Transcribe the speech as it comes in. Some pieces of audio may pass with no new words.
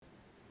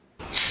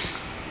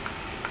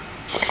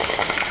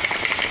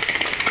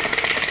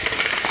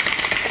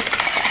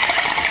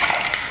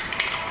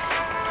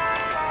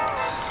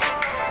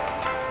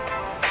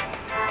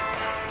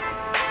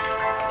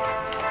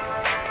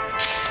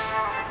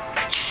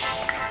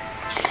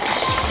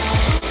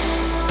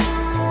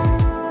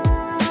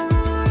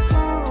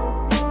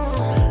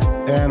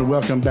And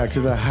welcome back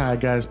to the Hi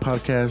Guys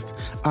podcast.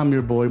 I'm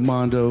your boy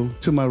Mondo.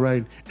 To my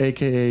right,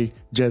 aka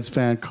Jets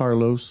fan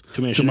Carlos.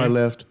 To my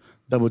left,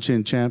 Double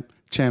Chin Champ.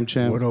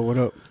 What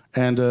up?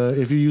 And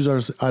if you use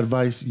our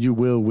advice, you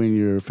will win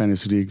your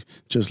fantasy league.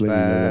 Just let me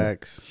know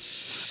that.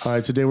 All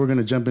right, today we're going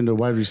to jump into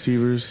wide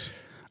receivers.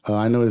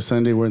 I know it's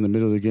Sunday, we're in the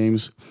middle of the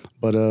games,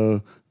 but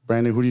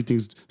Brandon, who do you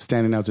think's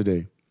standing out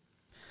today?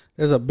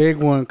 There's a big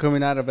one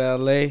coming out of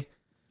LA,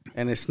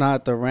 and it's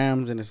not the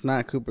Rams and it's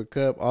not Cooper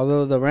Kupp.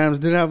 Although the Rams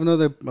did have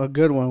a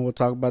good one. We'll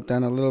talk about that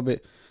in a little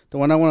bit. The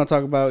one I want to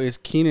talk about is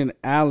Keenan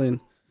Allen.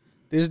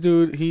 This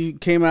dude, he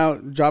came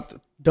out, dropped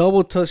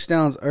double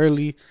touchdowns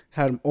early,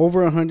 had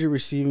over 100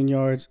 receiving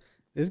yards.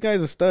 This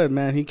guy's a stud,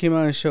 man. He came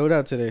out and showed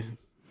out today.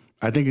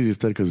 I think he's a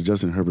stud because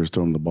Justin Herbert's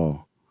throwing the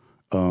ball.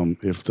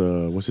 If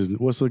what's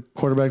the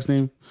quarterback's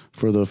name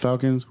for the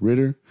Falcons,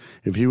 Ritter?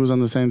 If he was on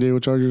the San Diego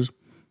Chargers,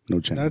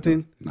 no chance.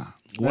 Nothing. Nah.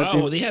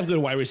 Wow, they have good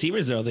wide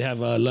receivers though. They have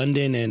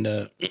London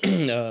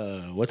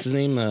and what's his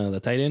name, the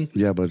tight end.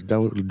 Yeah, but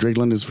Drake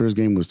London's first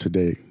game was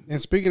today.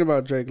 And speaking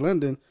about Drake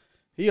London,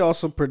 he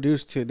also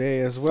produced today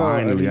as well.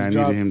 Finally, I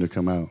needed him to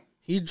come out.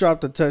 He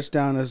dropped a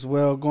touchdown as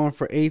well, going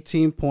for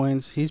 18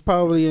 points. He's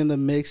probably in the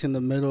mix in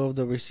the middle of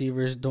the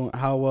receivers, doing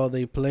how well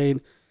they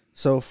played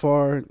so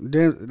far.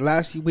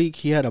 Last week,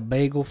 he had a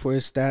bagel for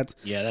his stats.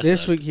 Yeah,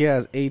 this week, he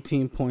has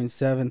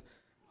 18.7.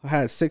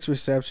 Had 6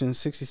 receptions,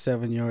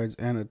 67 yards,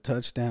 and a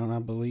touchdown, I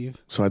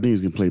believe. So I think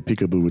he's going to play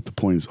peekaboo with the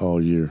points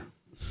all year.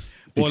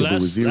 Well,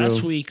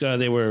 last week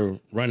they were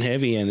run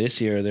heavy, and this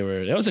year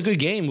that was a good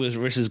game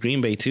versus Green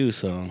Bay too.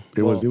 So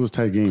it was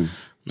tight game.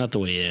 Not the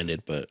way it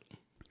ended, but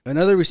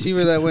another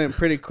receiver that went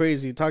pretty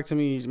crazy. Talk to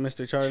me,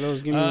 Mr.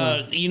 Charlos. Give me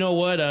one. You know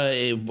what?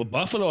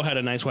 Buffalo had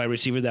a nice wide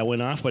receiver that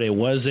went off, but it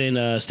wasn't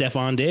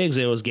Stephon Diggs.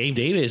 It was Gabe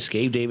Davis.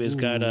 Gabe Davis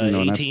got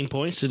 18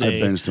 points today.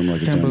 I benched him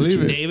like Can't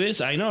believe it.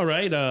 Davis, I know,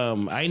 right?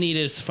 I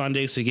needed Stephon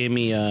Diggs to give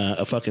me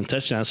a fucking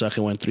touchdown so I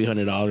could win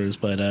 $300,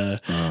 but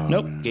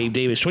nope. Man. Gabe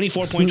Davis,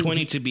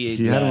 24.20 to be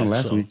exact. He had one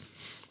last week.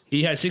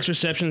 He had 6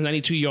 receptions,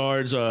 92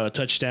 yards,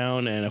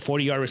 touchdown, and a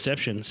 40-yard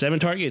reception, 7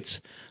 targets.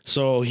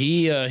 So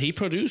he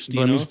produced.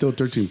 But he's still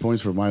 13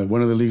 points for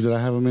one of the leagues that I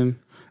have him in.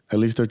 At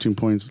least 13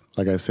 points.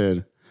 Like I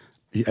said,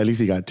 at least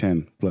he got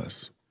 10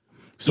 plus.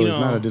 So it's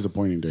not a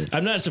disappointing day.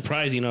 I'm not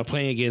surprised,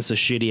 playing against a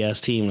shitty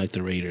ass team like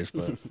the Raiders.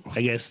 But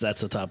I guess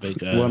that's the topic.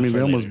 Well, I mean, they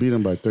almost beat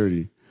him by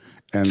 30,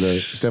 and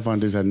Stephon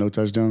Diggs had no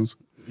touchdowns.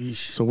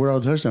 So where all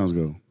the touchdowns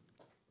go?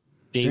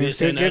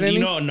 Davis and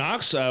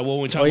Knox.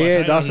 When we talk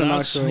about Dawson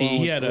Knox,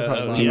 he had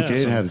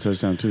Kincaid had a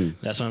touchdown too.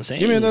 That's what I'm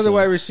saying. Give me another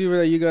wide receiver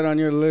that you got on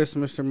your list,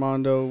 Mr.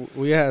 Mondo.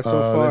 We had so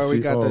far. We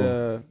got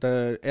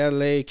the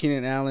LA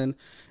Keenan Allen,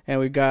 and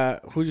we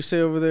got who'd you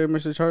say over there,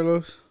 Mr.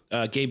 Charlos?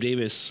 Gabe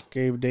Davis.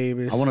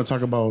 I want to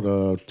talk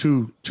about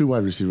two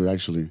wide receivers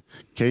actually.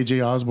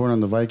 KJ Osborne on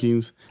the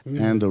Vikings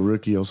and the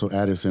rookie also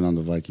Addison on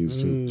the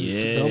Vikings too.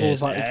 Yeah, double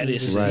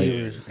Vikings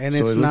right. And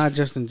it's not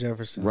Justin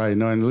Jefferson. Right.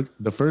 No, and look,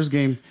 the first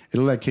game it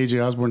looked like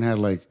KJ Osborne had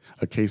like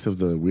a case of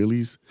the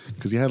wheelies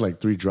because he had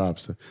like 3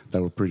 drops that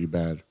were pretty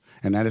bad,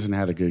 and Addison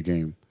had a good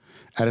game.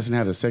 Addison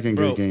had a second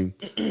good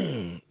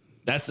game.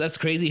 That's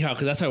crazy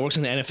because that's how it works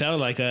in the NFL.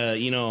 Like,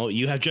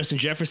 you have Justin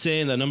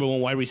Jefferson, the number 1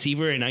 wide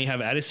receiver, and now you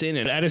have Addison.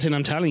 And Addison,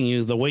 I'm telling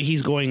you, the way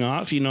he's going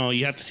off,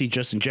 you have to see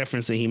Justin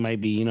Jefferson. He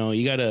might be,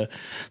 you got to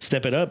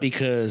step it up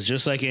because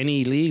just like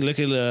any league, look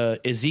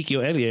at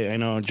Ezekiel Elliott. I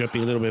know I'm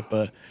jumping a little bit,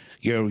 but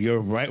your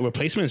right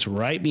replacement's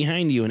right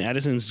behind you, and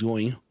Addison's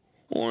going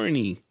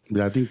horny.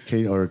 Yeah, I think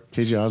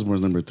KJ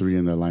Osborne's number 3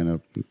 in that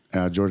lineup.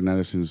 Jordan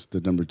Addison's the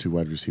number 2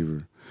 wide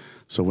receiver.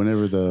 So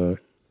whenever the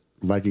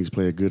Vikings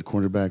play a good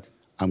cornerback,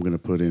 I'm going to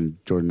put in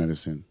Jordan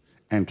Addison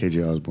and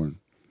KJ Osborne.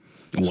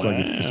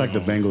 It's like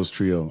the Bengals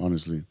trio,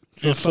 honestly.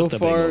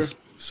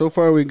 So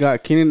far we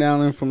got Keenan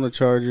Allen from the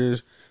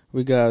Chargers.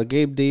 We got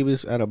Gabe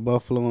Davis out of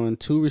Buffalo and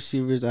 2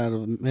 receivers out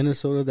of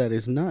Minnesota that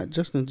is not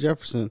Justin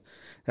Jefferson.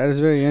 That is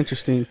very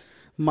interesting.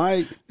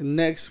 My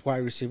next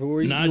wide receiver.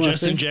 Not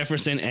Justin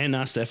Jefferson and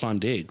not Stephon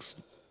Diggs.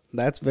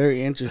 That's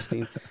very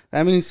interesting.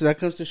 That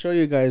comes to show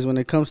you guys when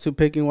it comes to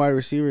picking wide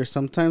receivers,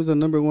 sometimes the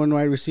number 1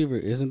 wide receiver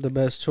isn't the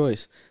best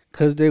choice.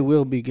 Because they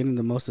will be getting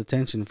the most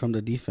attention from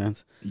the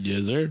defense.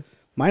 Yes, sir.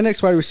 My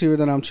next wide receiver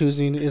that I'm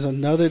choosing is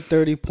another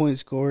 30-point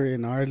scorer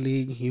in our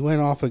league. He went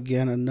off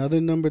again,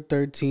 another number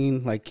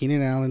 13, like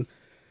Keenan Allen,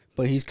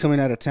 but he's coming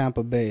out of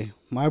Tampa Bay.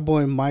 My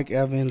boy Mike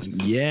Evans.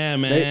 Yeah,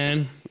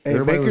 man.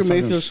 Baker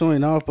Mayfield's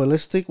showing off, but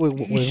let's stick with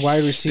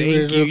wide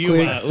receivers real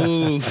quick.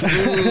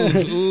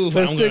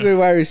 Let's stick with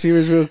wide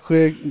receivers real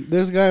quick.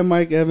 This guy,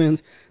 Mike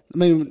Evans. I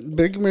mean,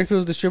 Baker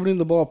Mayfield's distributing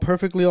the ball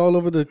perfectly all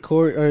over the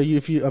court, or the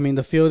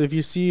field. If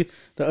you see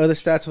the other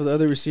stats of the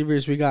other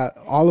receivers, we got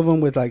all of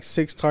them with like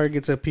 6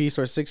 targets apiece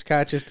or 6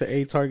 catches to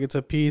 8 targets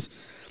apiece.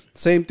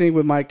 Same thing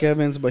with Mike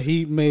Evans, but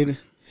he made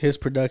his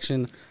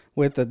production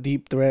with a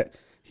deep threat.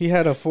 He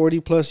had a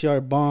 40-plus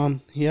yard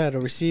bomb. He had a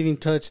receiving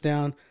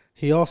touchdown.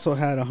 He also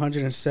had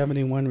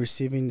 171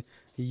 receiving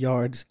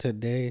yards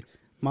today.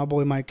 My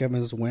boy Mike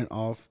Evans went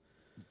off.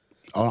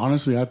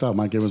 Honestly, I thought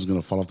Mike Evans was going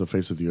to fall off the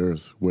face of the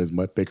earth with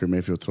Baker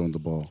Mayfield throwing the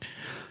ball.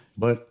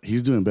 But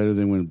he's doing better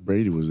than when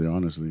Brady was there,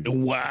 honestly.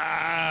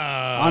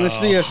 Wow.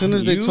 Honestly, as soon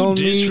as they told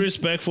me,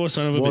 disrespectful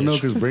son of a bitch. Well, no,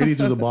 because Brady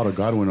threw the ball to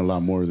Godwin a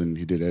lot more than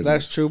he did Evans.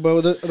 That's true,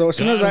 but as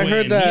soon as I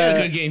heard that, he had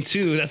a good game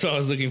too. That's what I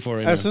was looking for.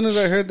 As soon as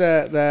I heard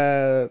that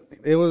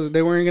they weren't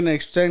going to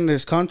extend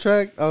his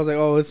contract, I was like,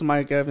 oh, it's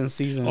Mike Evans'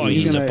 season. Oh,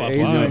 he's gonna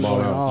go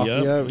off.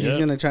 Yep. He's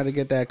gonna try to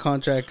get that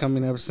contract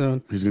coming up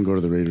soon. He's gonna go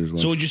to the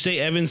Raiders. So would you say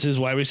Evans is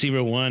wide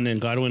receiver 1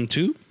 and Godwin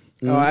 2?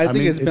 Oh, I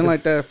think it's been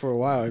like that for a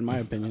while, in my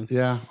opinion.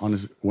 Yeah,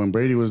 honestly, when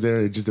Brady was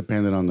there, it just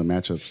depended on the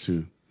matchups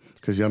too.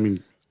 Because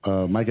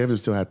Mike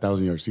Evans still had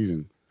 1,000-yard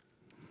season.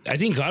 I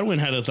think Godwin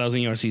had a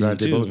 1,000-yard season Right,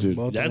 they too.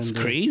 both did. That's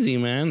crazy,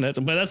 man.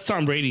 But that's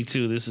Tom Brady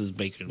too. This is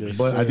Baker.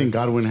 But I think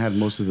Godwin had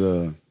most of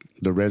the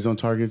red zone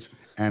targets,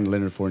 and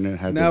Leonard Fournette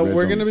had. Now the red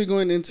we're zone. going to be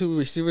going into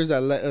receivers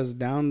that let us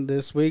down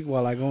this week,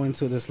 while I go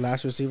into this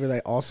last receiver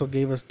that also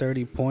gave us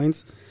 30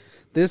 points.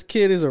 This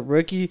kid is a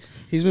rookie.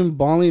 He's been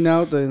balling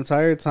out the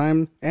entire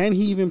time, and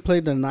he even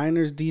played the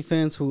Niners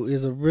defense, who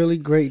is a really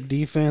great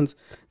defense,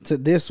 to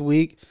this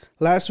week.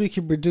 Last week,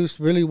 he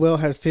produced really well,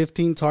 had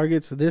 15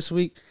 targets. This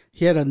week,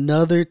 he had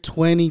another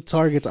 20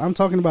 targets. I'm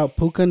talking about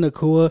Puka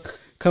Nacua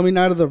coming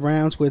out of the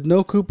Rams with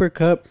no Cooper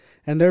Kupp,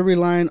 and they're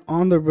relying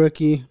on the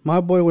rookie.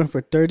 My boy went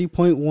for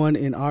 30.1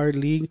 in our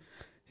league.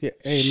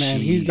 Hey,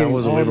 man, he's getting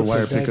all the waiver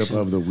wire protection. pickup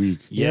of the week.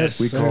 Yes,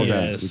 we called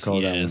that. We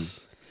called that one.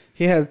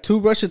 He had 2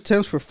 rush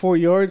attempts for 4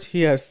 yards.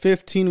 He had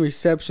 15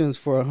 receptions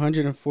for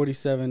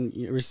 147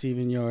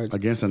 receiving yards.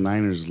 Against the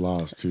Niners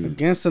loss, too.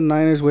 Against the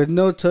Niners with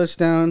no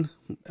touchdown.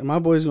 My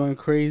boy's going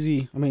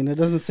crazy. I mean, it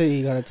doesn't say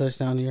he got a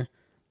touchdown here.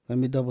 Let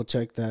me double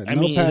check that. I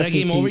mean, is that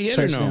game over yet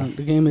touchdown. or no?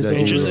 The game is over.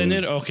 It just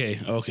ended?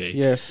 Okay.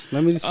 Yes.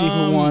 Let me see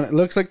who won. It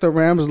looks like the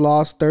Rams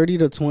lost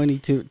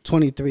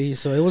 30-23,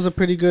 so it was a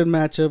pretty good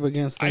matchup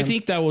against them. I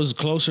think that was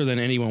closer than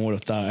anyone would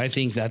have thought.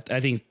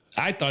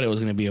 I thought it was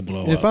going to be a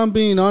blowout. If I'm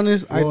being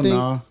honest, I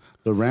think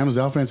the Rams'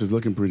 offense is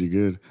looking pretty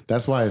good.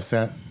 That's why I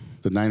sat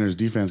the Niners'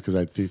 defense, because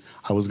I think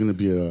I was going to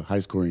be a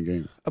high-scoring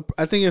game.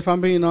 I think if I'm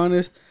being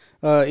honest,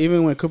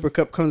 even when Cooper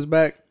Kupp comes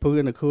back,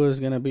 Puka Nacua is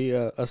going to be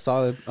a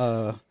solid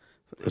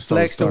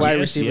flex to wide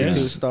receiver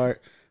to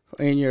start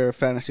in your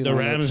fantasy. The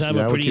Rams have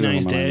a pretty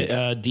nice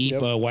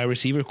deep wide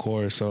receiver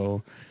core,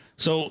 so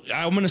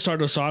I'm going to start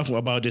us off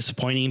about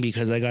disappointing,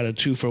 because I got a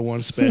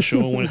 2-for-1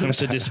 special when it comes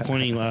to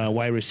disappointing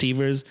wide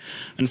receivers.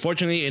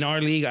 Unfortunately, in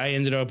our league, I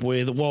ended up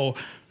with,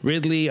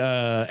 Ridley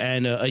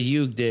and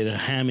Ayuk did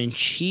ham and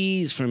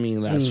cheese for me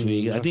last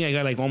week. I think I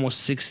got like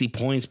almost 60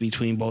 points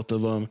between both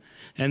of them.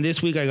 And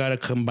this week, I got a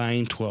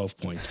combined 12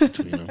 points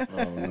between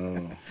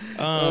them.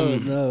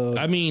 no.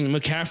 I mean,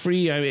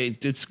 McCaffrey,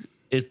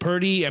 it's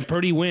Purdy, and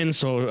Purdy wins.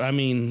 So, I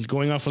mean,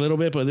 going off a little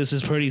bit, but this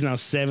is Purdy's now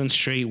 7th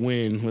straight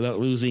win without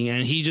losing.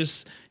 And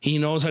he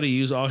knows how to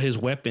use all his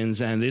weapons.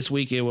 And this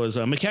week it was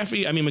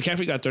McCaffrey. I mean,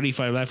 McCaffrey got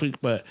 35 last week,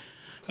 but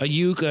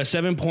Ayuk,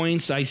 7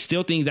 points. I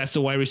still think that's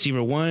the wide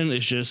receiver 1.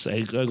 It's just,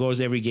 it goes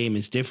every game.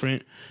 It's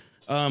different.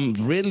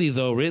 Ridley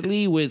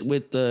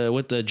with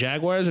the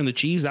Jaguars and the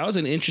Chiefs, that was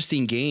an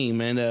interesting game,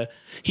 and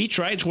he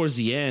tried towards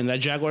the end. That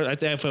Jaguars, I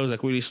think it was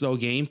like a really slow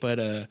game, but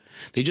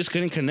they just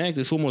couldn't connect.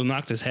 This almost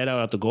knocked his head out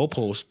at the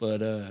goalpost.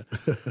 But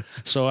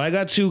so I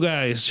got two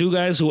guys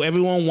who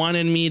everyone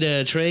wanted me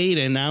to trade,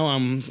 and now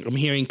I'm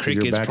hearing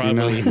crickets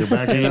probably.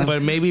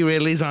 But maybe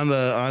Ridley's on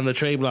the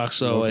trade block,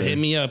 so hit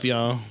me up,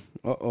 y'all.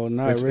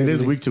 It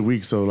is week to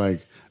week, so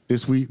like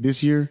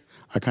this year,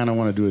 I kind of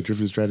want to do a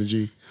different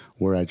strategy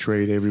where I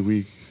trade every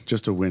week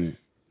just to win it.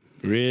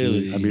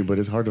 Really? I mean, but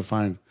it's hard to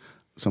find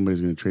somebody's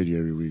going to trade you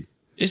every week.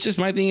 It's just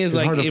my thing is,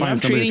 like, if I'm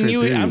trading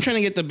you, I'm trying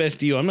to get the best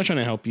deal. I'm not trying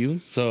to help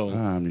you. So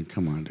I mean,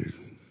 come on, dude.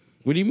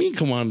 What do you mean,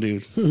 come on,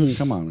 dude?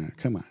 Come on, man.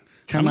 Come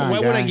on. Why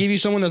would I give you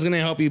someone that's going to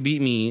help you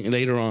beat me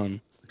later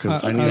on?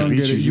 Because I need to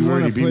beat you. You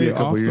already beat me a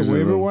couple years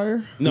ago.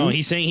 Wire? No,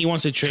 he's saying he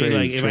wants to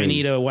trade. If I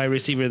need a wide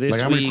receiver this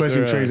week. Like, I'm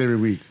requesting trades every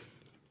week.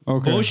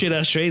 Okay. Bullshit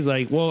ass trades,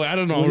 like, well, I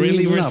don't know,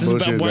 really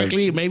versus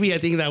Barkley. Maybe I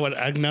think that would,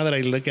 now that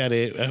I look at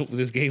it,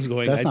 this game's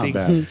going. That's not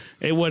bad.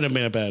 It wouldn't have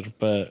been bad,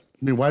 but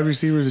I mean, wide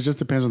receivers, it just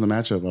depends on the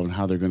matchup on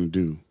how they're going to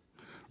do.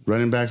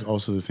 Running backs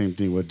also the same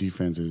thing. What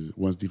defense is?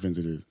 One's defense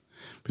it is.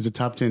 If it's a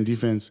top 10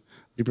 defense,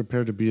 be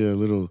prepared to be a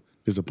little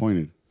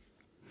disappointed.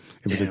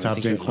 If it's a top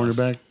 10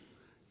 cornerback,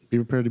 be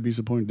prepared to be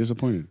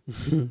disappointed.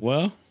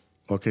 Well.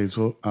 Okay,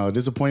 so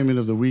disappointment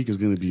of the week is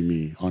going to be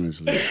me,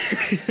 honestly.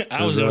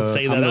 I was going to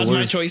say that. That was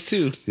my choice,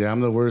 too. Yeah,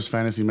 I'm the worst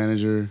fantasy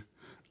manager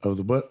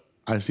but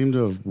I seem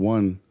to have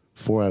won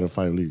 4 out of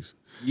 5 leagues.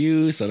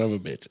 You son of a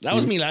bitch. That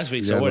was me last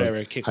week, so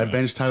whatever. I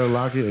benched Tyler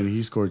Lockett, and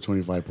he scored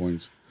 25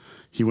 points.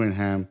 He went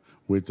ham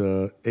with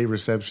 8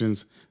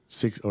 receptions,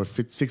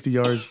 60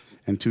 yards,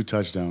 and 2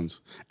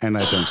 touchdowns, and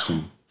I benched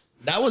him.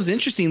 That was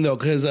interesting, though,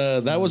 because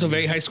that was a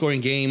very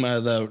high-scoring game,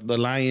 the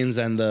Lions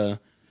and the...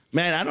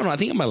 Man, I don't know. I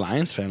think I'm a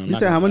Lions fan. You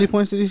said how many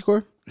points did he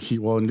score?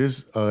 In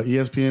this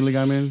ESPN league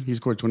I'm in, he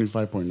scored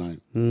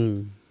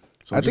 25.9.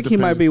 So I think he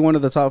might be one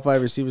of the top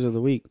 5 receivers of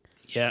the week.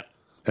 Yeah.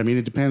 I mean,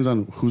 it depends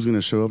on who's going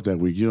to show up that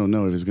week. You don't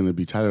know if it's going to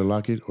be Tyler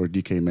Lockett or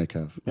DK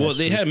Metcalf. Well,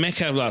 they had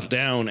Metcalf locked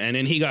down, and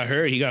then he got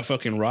hurt. He got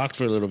fucking rocked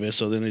for a little bit.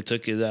 So then they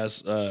took his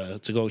ass to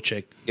go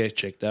get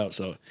checked out.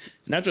 So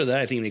and after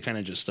that, I think they kind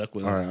of just stuck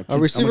with him. Right, a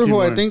receiver who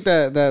I think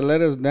that let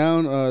us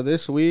down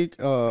this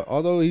week,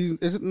 although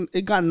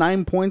it got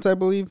 9 points, I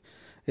believe.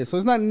 So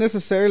it's not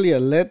necessarily a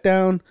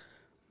letdown,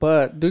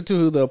 but due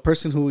to the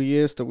person who he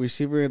is, the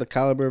receiver, the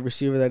caliber of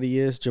receiver that he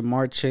is,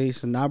 Jamar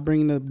Chase, and not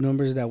bringing the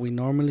numbers that we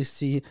normally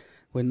see,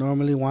 we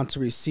normally want to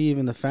receive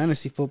in the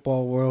fantasy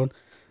football world.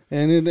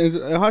 And it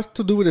has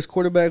to do with his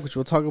quarterback, which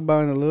we'll talk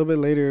about in a little bit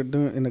later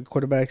in the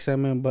quarterback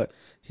segment. But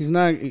he's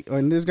not,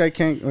 and this guy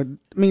can't,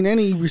 I mean,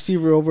 any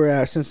receiver over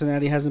at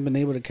Cincinnati hasn't been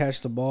able to catch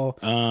the ball.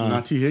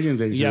 Not T. Higgins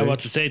Day. Yeah, I was about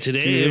to say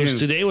today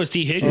was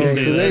T. Higgins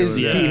Day. Today's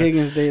T.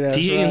 Higgins Day. That's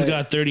T. Higgins right.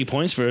 got 30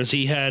 points for us.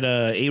 He had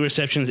 8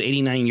 receptions,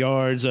 89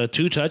 yards,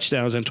 2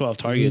 touchdowns, and 12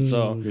 targets.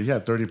 So he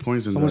had 30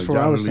 points in almost the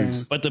what I was leagues.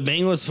 saying. But the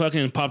Bengals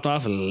fucking popped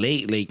off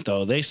late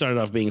though. They started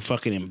off being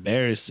fucking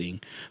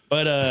embarrassing.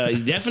 But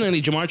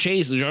definitely Jamar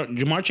Chase.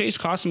 Jamar Chase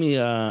cost me.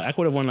 I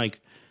could have won like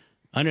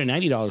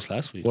 $190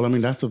 last week. Well, I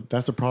mean, that's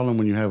the problem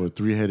when you have a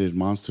 3-headed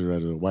monster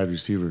at a wide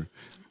receiver.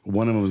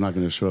 One of them is not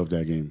going to show up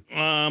that game.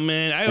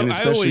 Man, and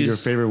especially your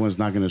favorite one's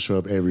not going to show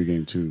up every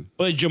game too.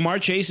 But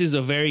Jamar Chase is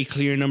a very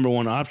clear number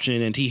 1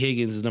 option, and T.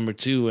 Higgins is number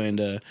 2.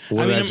 And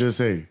what did I just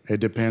say?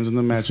 It depends on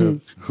the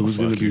matchup. Who's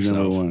going to be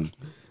number 1?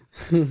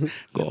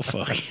 Go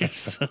fuck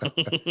yourself.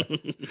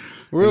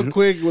 Real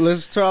quick, well,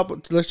 let's try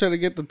to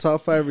get the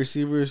top 5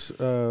 receivers.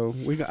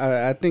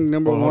 I think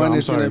number 1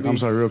 is going to be. I'm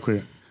sorry, real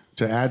quick.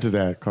 To add to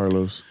that,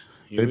 Carlos,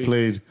 they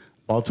played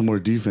Baltimore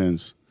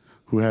defense,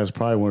 who has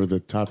probably one of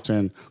the top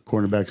 10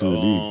 cornerbacks in the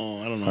league.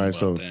 I don't know. All right,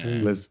 so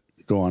let's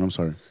go on. I'm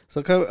sorry.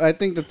 So I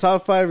think the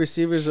top 5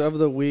 receivers of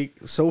the week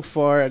so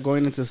far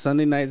going into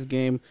Sunday night's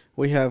game,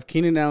 we have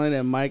Keenan Allen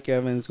and Mike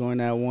Evans going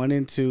at 1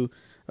 and 2.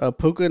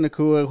 Puka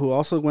Nacua, who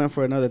also went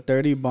for another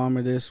 30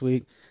 bomber this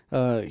week.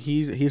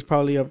 He's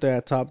probably up there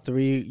at top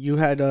 3. You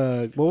had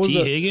what was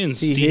T. Higgins.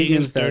 T.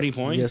 Higgins 30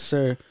 points. Yes,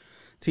 sir.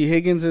 T.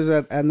 Higgins is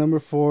at number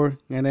 4,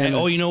 and then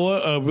you know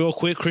what? Real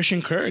quick,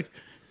 Christian Kirk.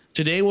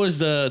 Today was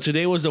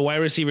the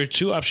wide receiver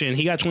 2 option.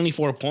 He got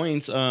 24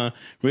 points.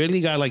 Really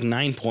got like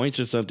 9 points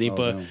or something.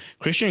 But man.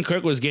 Christian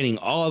Kirk was getting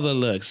all the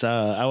looks.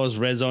 I was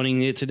red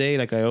zoning it today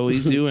like I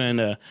always do, and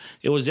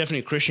it was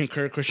definitely Christian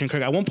Kirk.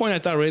 At one point, I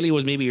thought Rayleigh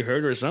was maybe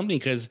hurt or something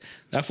because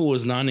that fool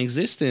was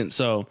non-existent.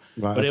 So,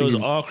 but it was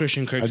all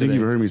Christian Kirk. I think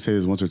you've heard me say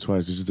this once or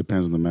twice. It just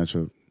depends on the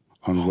matchup.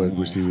 On what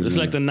receivers. It's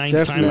like the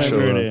 9th time I've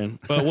heard it.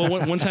 But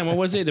one time, what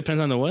was it?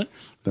 Depends on the what?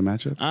 The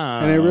matchup.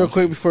 And then real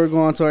quick before we go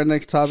on to our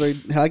next topic,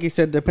 like you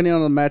said, depending on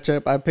the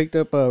matchup, I picked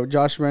up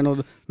Josh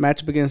Reynolds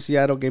matchup against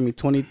Seattle, gave me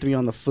 23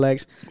 on the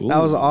flex. Ooh. That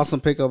was an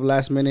awesome pickup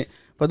last minute.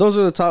 But those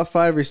are the top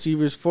 5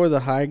 receivers for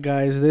the high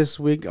guys this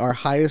week. Our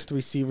highest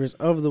receivers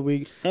of the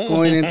week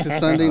going into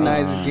Sunday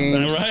night's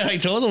game. Right, I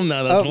told them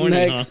that. Up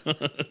next,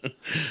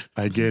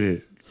 I get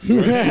it.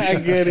 I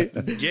get it.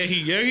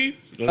 Yegi.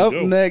 Up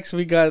next,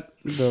 we got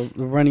the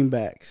running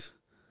backs.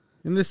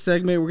 In this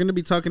segment, we're going to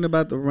be talking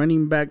about the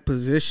running back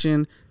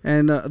position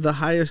and the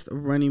highest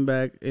running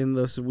back in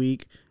this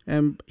week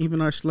and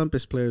even our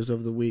slumpest players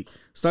of the week.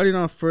 Starting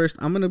off first,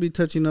 I'm going to be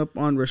touching up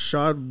on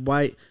Rachaad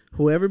White,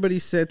 who everybody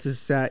said to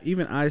sat.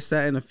 Even I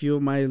sat in a few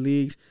of my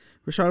leagues.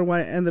 Rachaad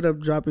White ended up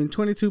dropping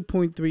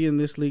 22.3 in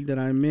this league that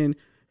I'm in.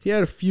 He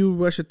had a few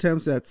rush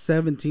attempts at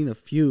 17, a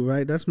few,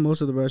 right? That's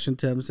most of the rush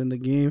attempts in the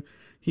game.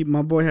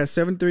 My boy has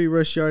 73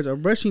 rush yards, a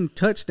rushing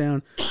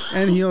touchdown,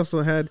 and he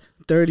also had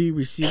 30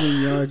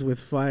 receiving yards with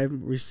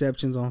 5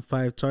 receptions on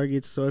 5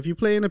 targets. So if you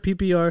play in a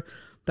PPR,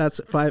 that's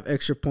 5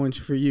 extra points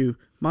for you.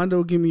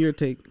 Mondo, give me your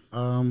take.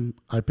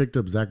 I picked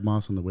up Zach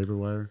Moss on the waiver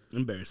wire.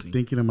 Embarrassing.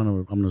 Thinking I'm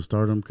gonna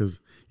start him because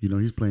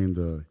he's playing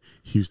the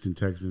Houston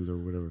Texans or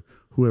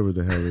whoever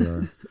the hell they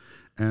are.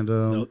 And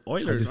the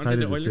Oilers. I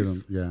decided to sit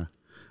him. Yeah,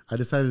 I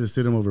decided to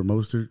sit him over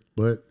Mostert,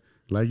 but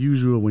like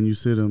usual, when you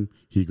sit him,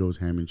 he goes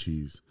ham and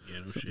cheese. Yeah,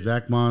 no shit.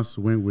 Zach Moss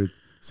went with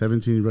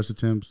 17 rush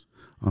attempts,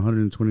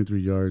 123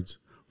 yards,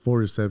 4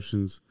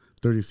 receptions,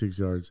 36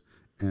 yards,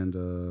 and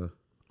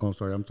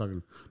sorry, I'm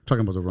talking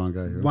about the wrong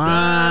guy here.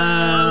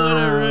 Wow, what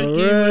a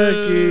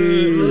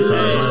rookie!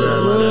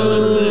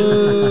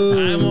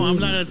 I'm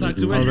not gonna talk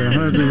too much. I was like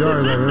 103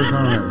 yards.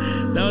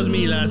 Like, that was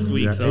me last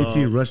week. Yeah, so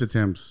 18 rush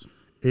attempts,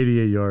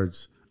 88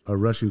 yards, a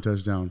rushing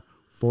touchdown,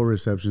 4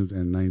 receptions,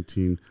 and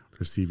 19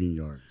 receiving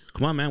yards.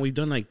 Come on, man. We've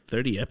done like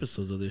 30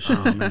 episodes of this shit.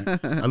 Oh, man.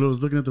 I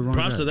was looking at the wrong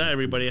Props guy. to that,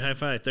 everybody. High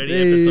five. 30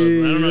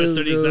 episodes. I don't know if it's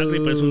 30 exactly,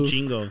 but it's un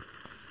chingo.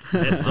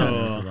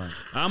 So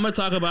I'm going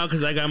to talk about,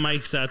 because I got my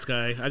stats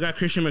guy. I got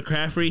Christian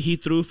McCaffrey. He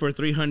threw for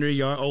 300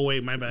 yards. Oh,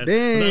 wait, my bad.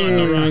 Damn.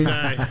 No, the wrong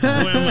guy. Who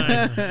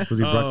am I? Was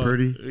he Brock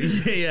Purdy?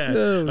 Yeah.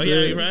 Oh,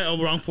 yeah, you're right.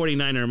 Oh, wrong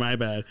 49er. My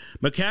bad.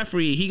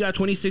 McCaffrey, he got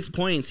 26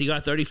 points. He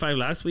got 35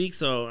 last week,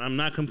 so I'm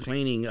not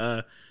complaining.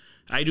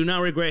 I do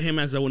not regret him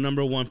as the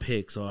number 1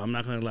 pick, so I'm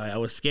not gonna lie. I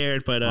was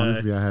scared, but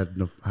honestly, I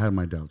had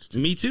my doubts too.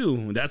 Me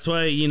too. That's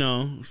why, you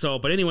know. So,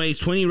 but anyways,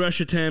 20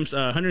 rush attempts,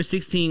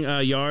 116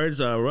 yards.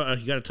 He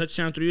got a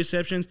touchdown, 3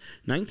 receptions,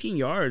 19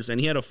 yards, and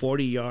he had a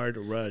 40-yard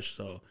rush.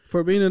 So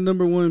for being the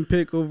number 1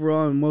 pick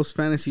overall in most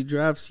fantasy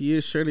drafts, he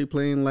is surely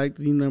playing like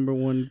the number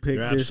 1 pick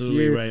You're this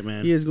absolutely year. right,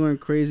 man. He is going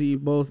crazy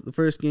both the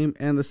first game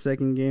and the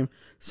second game.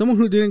 Someone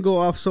who didn't go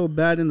off so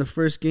bad in the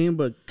first game,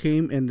 but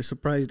came and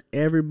surprised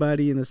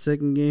everybody in the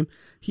second game.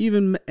 He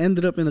even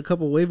ended up in a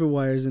couple waiver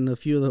wires in a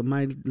few of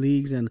my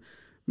leagues, and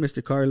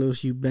Mr.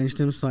 Carlos, you benched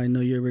him, so I know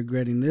you're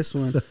regretting this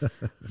one.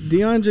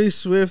 DeAndre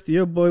Swift,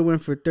 your boy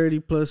went for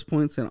 30-plus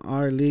points in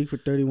our league for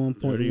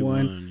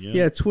 31.1. Yeah. He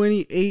had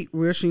 28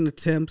 rushing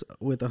attempts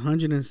with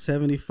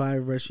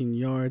 175 rushing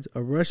yards,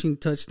 a rushing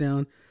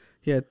touchdown.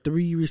 He had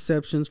 3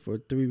 receptions for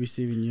 3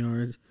 receiving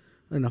yards,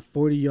 and a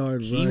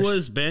 40-yard rush. He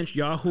was benched.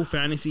 Yahoo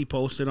Fantasy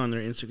posted on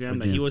their Instagram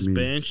that he was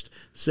benched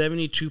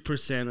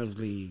 72% of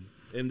league.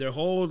 In their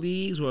whole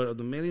leagues, where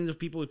the millions of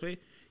people who play,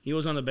 he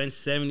was on the bench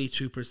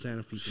 72%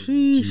 of people.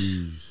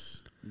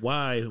 Jeez.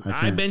 Why?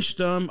 I benched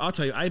him. I'll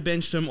tell you, I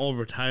benched him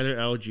over Tyler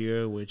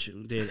Algier, which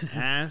did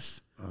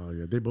ass. Oh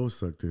yeah, they both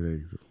suck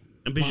today.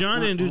 And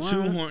Bijan didn't do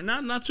too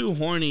not too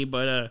horny,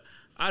 but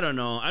I don't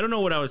know. I don't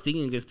know what I was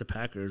thinking against the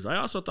Packers. I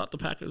also thought the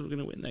Packers were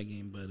gonna win that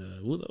game, but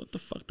what the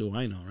fuck do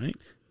I know, right?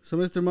 So,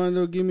 Mr.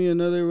 Mondo, give me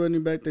another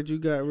running back that you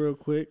got real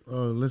quick.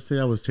 Let's say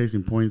I was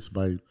chasing points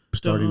by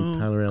starting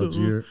Tyler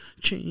Algier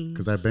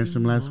because I benched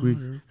him last week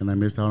and I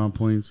missed out on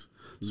points.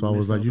 So I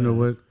was like, you know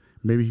what?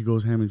 Maybe he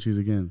goes ham and cheese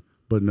again.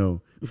 But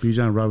no,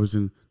 Bijan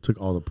Robinson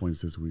took all the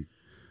points this week.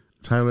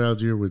 Tyler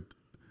Algier with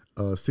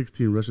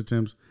 16 rush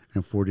attempts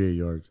and 48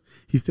 yards.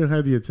 He still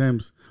had the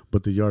attempts,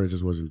 but the yardage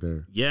just wasn't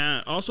there.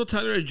 Yeah. Also,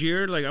 Tyler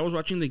Algier, like I was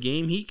watching the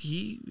game,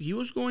 he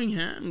was going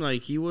ham.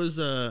 Like he was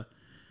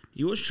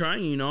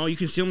trying. You know, you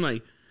can see him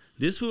like.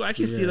 This fool, I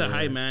can see the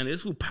hype, man.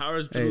 This fool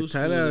powers through,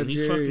 Tyler and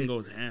he fucking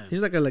goes ham. He's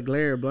like a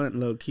LeGlaire Blunt,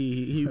 low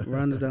key. He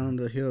runs down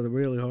the hill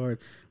really hard.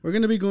 We're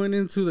gonna be going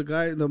into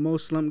the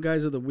most slumped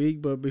guys of the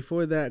week, but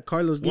before that,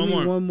 Carlos, give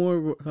me one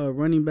more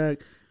running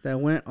back that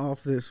went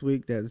off this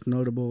week that's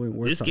notable and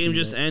worth. This game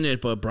just ended,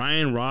 but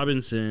Brian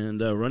Robinson,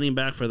 the running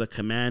back for the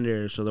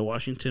Commanders, so the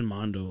Washington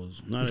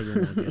Mondos. Not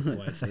everyone will get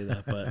why I say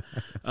that, but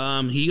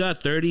he got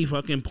 30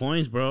 fucking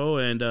points, bro,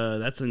 and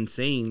that's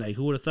insane. Like,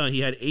 who would have thought? He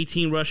had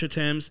 18 rush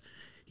attempts.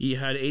 He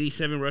had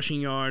 87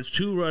 rushing yards,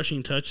 2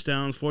 rushing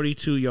touchdowns,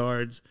 42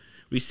 yards,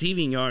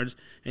 receiving yards,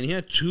 and he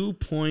had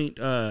 2-point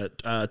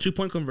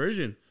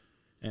conversion.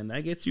 And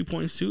that gets you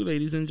points too,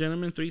 ladies and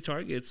gentlemen, 3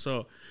 targets.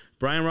 So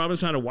Brian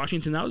Robinson out of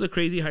Washington, that was a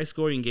crazy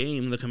high-scoring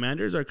game. The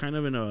Commanders are kind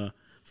of in a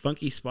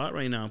funky spot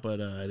right now, but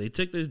they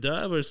took this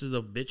dub versus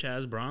the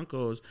bitch-ass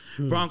Broncos.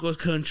 Broncos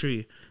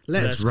country.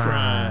 Let's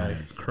cry.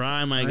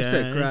 Cry, my guy. I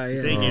said cry,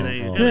 yeah.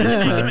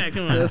 Thank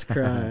you. Let's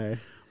cry.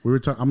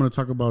 I'm going to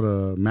talk about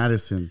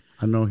Madison.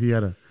 I know he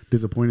had a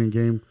disappointing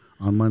game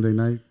on Monday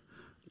night.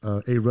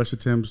 8 rush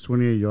attempts,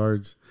 28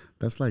 yards.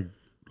 That's like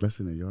less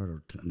than a yard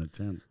or an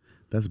attempt.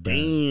 That's bad.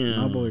 Damn.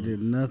 My boy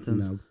did nothing.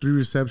 Now, 3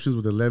 receptions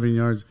with 11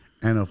 yards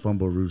and a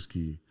fumble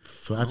rooski.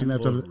 So I think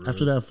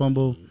after that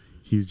fumble,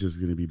 he's just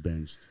going to be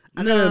benched.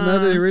 I got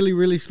another really,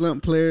 really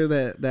slump player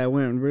that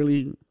went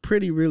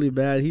really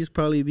bad. He's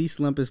probably the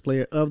slumpiest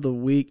player of the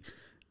week.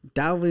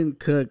 Dalvin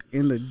Cook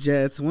in the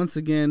Jets. Once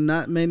again,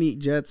 not many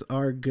Jets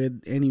are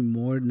good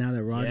anymore now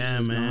that Rodgers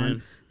is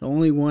gone. The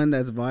only one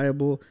that's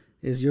viable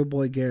is your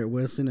boy Garrett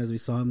Wilson, as we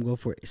saw him go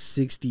for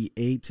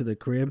 68 to the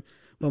crib.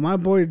 But my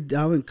boy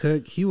Dalvin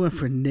Cook, he went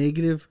for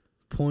negative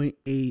 0.8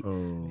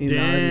 in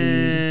our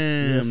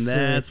league. Yes,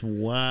 that's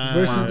wild.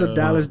 Versus the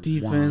Dallas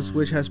defense,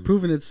 which has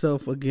proven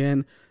itself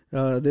again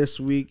this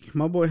week.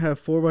 My boy had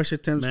 4 rush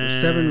attempts for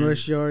 7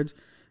 rush yards,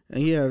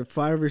 and he had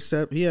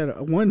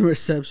 1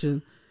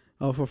 reception.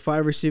 For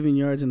 5 receiving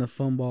yards and a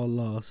fumble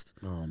lost.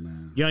 Oh,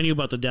 man. Yeah, I knew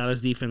about the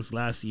Dallas defense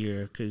last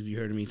year because you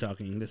heard me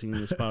listening to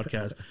this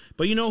podcast.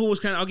 But you know who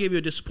was I'll give you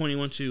a disappointing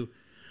one too.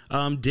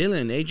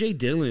 A.J.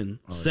 Dillon,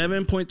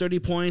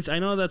 7.30 points. I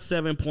know that's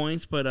 7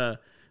 points, but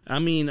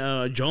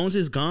Jones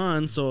is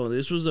gone, so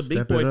this was a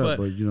big boy.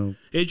 But you know,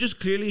 it just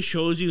clearly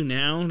shows you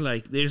now,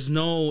 like,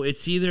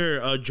 it's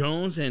either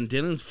Jones and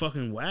Dillon's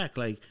fucking whack.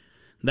 Like,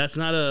 that's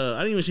not I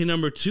didn't even see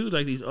number 2,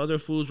 like these other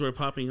fools were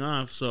popping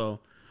off, so...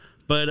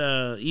 But,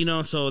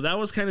 so that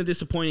was kind of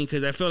disappointing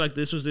because I felt like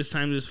this was this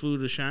fool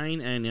to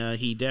shine, and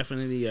he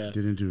definitely...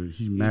 didn't do it.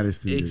 He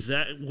Madison did.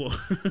 Exactly.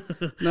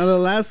 Now, the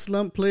last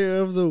slump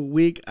player of the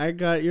week, I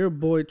got your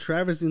boy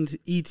Travis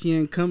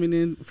Etienne coming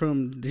in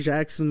from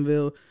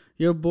Jacksonville.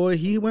 Your boy,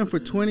 he went for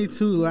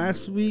 22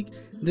 last week.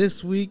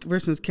 This week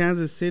versus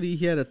Kansas City,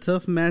 he had a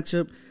tough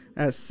matchup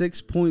at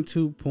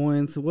 6.2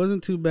 points. It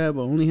wasn't too bad,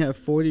 but only had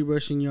 40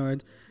 rushing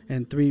yards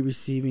and 3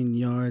 receiving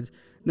yards.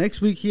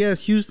 Next week, he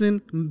has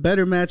Houston,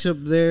 better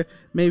matchup there.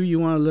 maybe you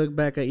want to look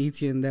back at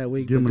Etienne that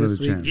week. Give him another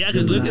chance. Yeah,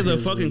 because look at the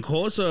fucking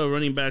Colts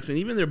running backs, and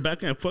even their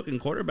backup fucking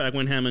quarterback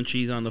went ham and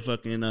cheese on the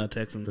fucking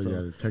Texans. So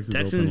yeah, the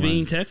Texans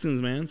being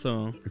Texans, man.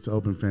 So it's an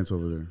open fence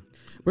over there.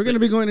 We're going to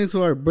be going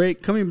into our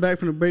break. Coming back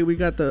from the break, we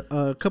got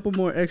the couple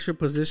more extra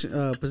positions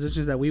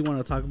that we want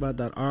to talk about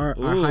that are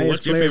our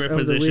highest players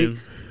of the week.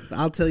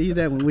 I'll tell you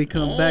that when we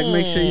come back.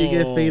 Make sure you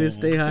get faded,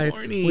 stay high.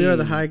 Corny. We are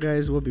the High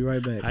Guys. We'll be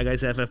right back. High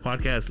Guys FF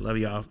Podcast. Love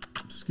y'all.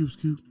 Scoop,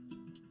 scoop.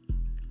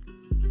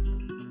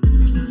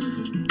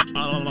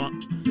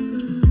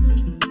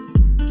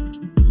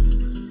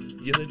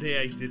 The other day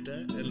I did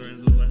that, and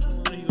Lorenzo was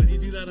like, "Oh, he goes, you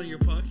do that on your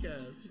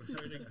podcast."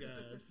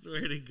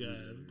 Swear to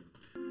God.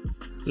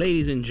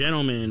 Ladies and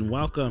gentlemen,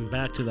 welcome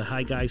back to the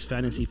High Guys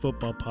Fantasy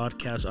Football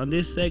Podcast. On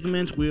this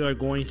segment, we are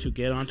going to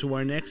get on to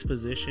our next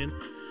position,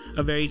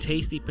 a very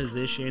tasty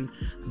position,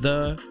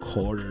 the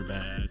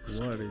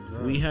quarterbacks. What is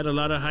that? We had a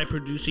lot of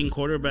high-producing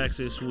quarterbacks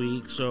this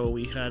week, so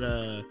we had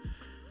a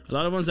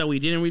lot of ones that we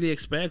didn't really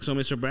expect. So,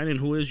 Mr. Brandon,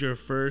 who is your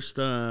first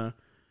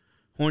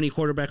horny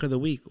quarterback of the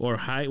week, or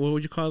high? What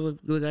would you call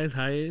the guys?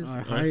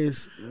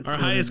 Highest? Our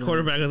highest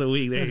quarterback of the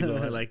week. There you go.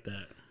 I like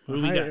that.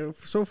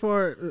 So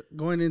far,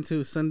 going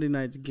into Sunday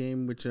night's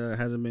game, which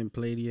hasn't been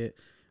played yet,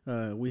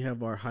 we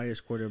have our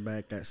highest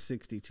quarterback at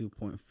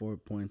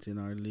 62.4 points in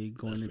our league,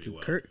 going into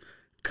Kirk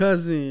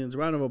Cousins.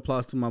 Round of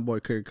applause to my boy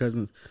Kirk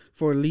Cousins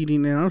for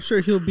leading, and I'm sure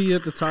he'll be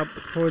at the top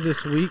for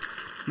this week.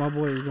 My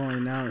boy is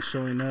going out and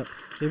showing up.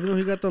 Even though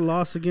he got the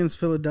loss against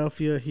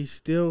Philadelphia, he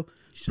still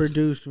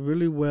produced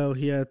really well.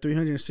 He had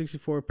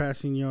 364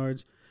 passing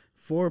yards,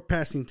 4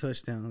 passing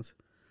touchdowns.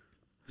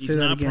 He's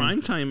not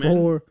prime time, man.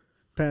 4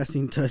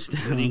 passing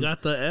touchdowns. But he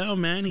got the L,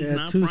 man. He's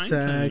not prime time. 2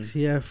 sacks.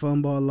 He had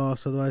fumble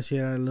loss. Otherwise, he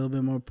had a little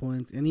bit more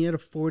points. And he had a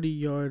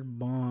 40-yard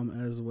bomb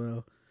as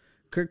well.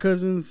 Kirk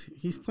Cousins,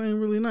 he's playing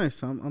really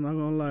nice. I'm not going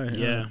to lie.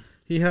 Yeah.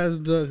 He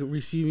has the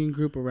receiving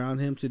group around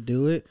him to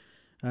do it.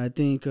 I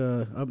think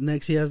up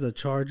next he has the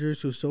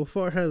Chargers, who so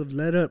far have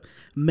led up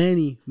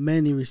many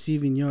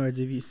receiving yards.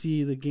 If you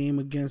see the game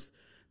against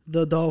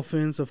the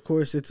Dolphins, of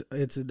course, it's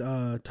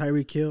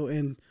Tyreek Hill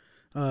and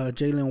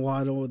Jalen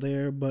Waddle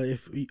there. But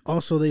if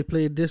also they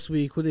played this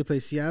week, who they play?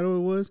 Seattle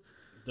it was?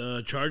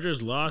 The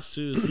Chargers lost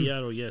to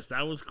Seattle. Yes,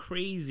 that was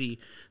crazy.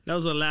 That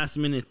was a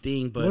last-minute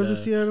thing. But was it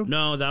Seattle?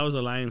 No, that was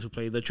the Lions who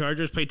played. The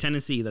Chargers played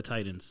Tennessee, the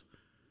Titans.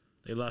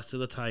 They lost to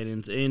the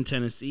Titans in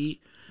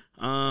Tennessee.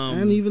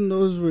 And even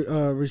those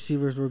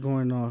receivers were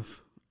going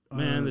off.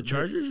 Man, the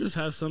Chargers just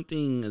have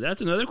something.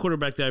 That's another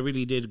quarterback that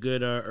really did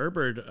good.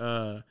 Herbert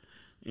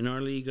in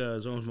our league,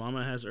 Zone's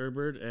mama has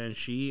Herbert, and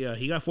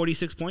he got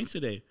 46 points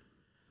today.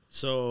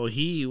 So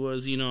he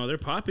was, they're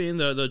popping.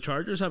 The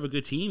Chargers have a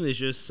good team. It's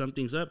just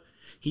something's up.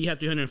 He had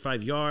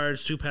 305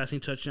 yards, 2 passing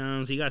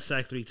touchdowns. He got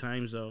sacked 3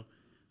 times though.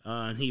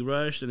 And he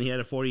rushed, and he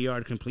had a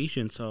 40-yard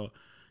completion. So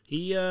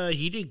he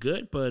did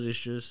good, but it's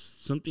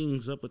just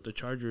something's up with the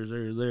Chargers.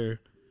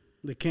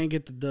 They can't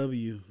get the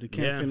W. They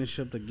can't finish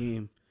up the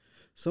game.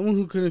 Someone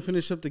who couldn't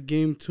finish up the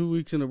game 2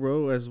 weeks in a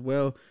row as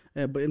well.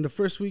 But in the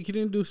first week, he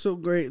didn't do so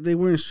great. They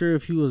weren't sure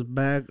if he was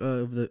back,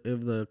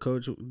 if the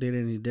coach did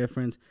any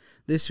difference.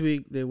 This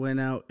week, they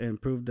went out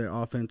and proved their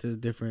offense is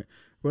different.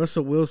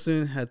 Russell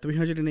Wilson had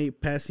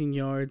 308 passing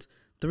yards,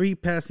 3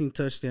 passing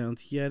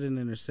touchdowns. He had an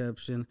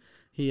interception.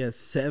 He had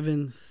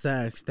 7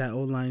 sacks. That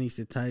O-line needs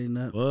to tighten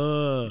up.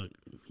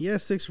 He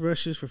had 6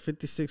 rushes for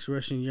 56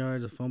 rushing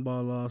yards, a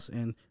fumble loss,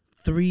 and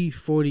 3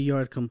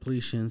 40-yard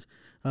completions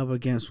up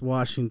against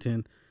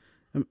Washington.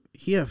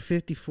 He had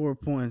 54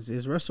 points.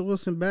 Is Russell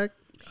Wilson back?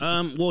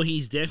 Well,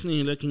 he's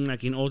definitely looking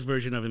like an old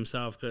version of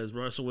himself because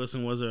Russell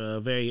Wilson was a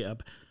very, a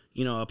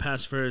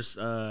pass first.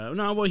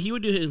 He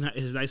would do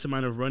his nice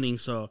amount of running.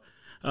 So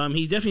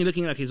he's definitely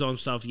looking like his own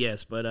self,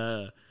 yes. But,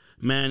 the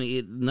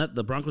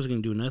Broncos are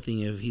going to do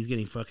nothing if he's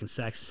getting fucking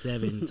sacked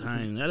 7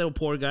 times. That little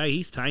poor guy,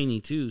 he's tiny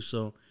too,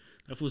 so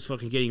that fool's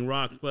fucking getting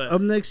rocked. But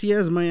up next, he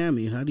has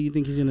Miami. How do you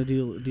think he's gonna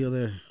deal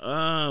there?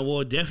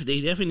 Well,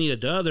 they definitely need a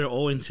dub. They're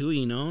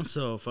 0-2,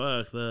 so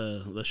fuck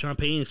the Sean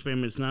Payton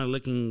experiment's not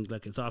looking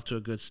like it's off to a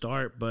good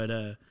start. But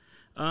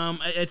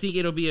I think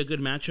it'll be a good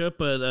matchup.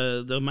 But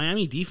the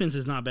Miami defense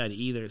is not bad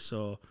either.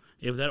 So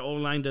if that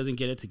O-line doesn't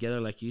get it together,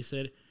 like you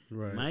said,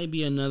 might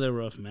be another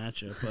rough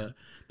matchup. But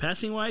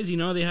passing wise,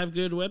 they have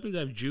good weapons. They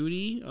have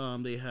Judy.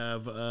 They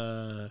have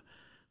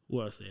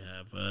who else? They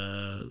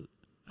have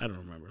I don't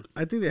remember.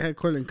 I think they had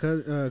Cortland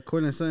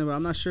Sutton, but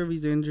I'm not sure if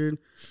he's injured.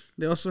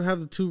 They also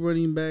have the 2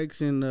 running backs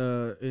in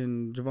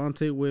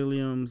Javonte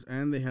Williams,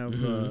 and they have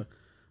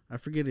I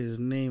forget his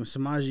name,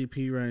 Samaje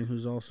Perine,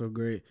 who's also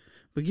great.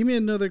 But give me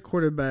another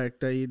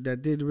quarterback that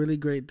did really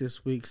great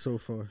this week so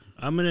far.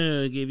 I'm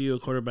gonna give you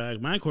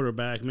my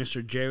quarterback,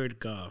 Mr. Jared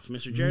Goff.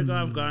 Mr. Jared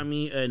Goff got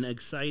me an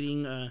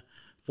exciting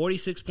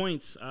 46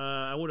 points.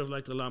 I would have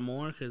liked a lot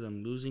more because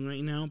I'm losing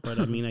right now, but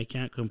I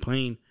can't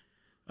complain.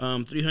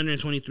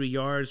 323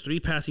 yards, 3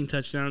 passing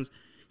touchdowns.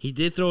 He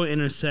did throw an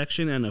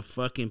interception and a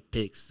fucking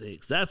pick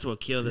 6. That's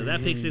what killed it.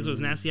 That pick 6 was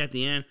nasty at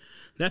the end.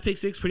 That pick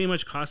 6 pretty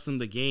much cost him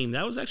the game.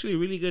 That was actually a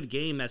really good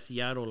game, that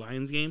Seattle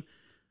Lions game.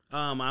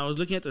 I was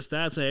looking at the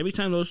stats. Every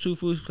time those two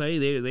fools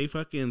play, they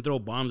fucking throw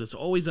bombs. It's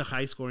always a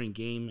high scoring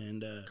game,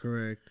 and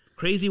correct.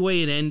 Crazy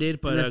way it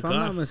ended. But if I'm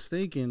not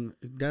mistaken,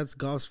 that's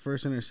Goff's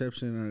first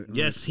interception.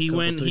 Yes, he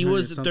went. He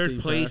was third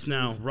place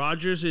now.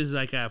 Rodgers is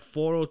like at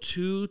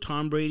 402.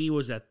 Tom Brady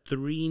was at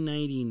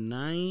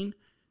 399.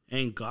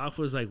 And Goff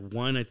was like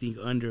one, I think,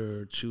 under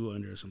or two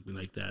under or something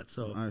like that.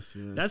 So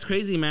that's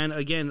crazy, man.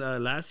 Again,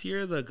 last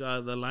year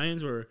the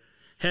Lions were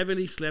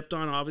heavily slept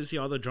on. Obviously,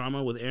 all the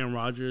drama with Aaron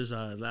Rodgers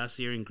last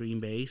year in Green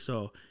Bay.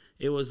 So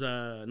it was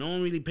no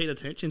one really paid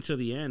attention till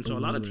the end. So a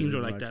lot of teams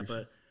were like that.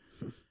 But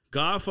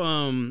Goff,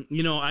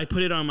 I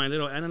put it on my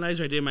little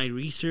analyzer. I did my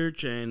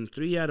research, and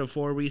 3 out of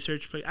 4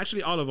 research play.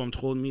 Actually, all of them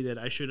told me that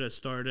I should have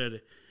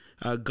started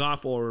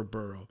Goff or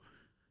Burrow.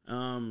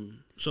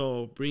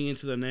 So bring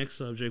into the next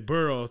subject,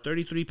 Burrow,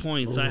 33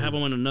 points. I have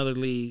him in another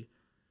league.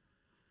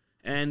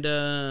 And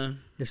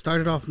it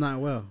started off not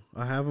well.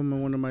 I have him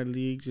in one of my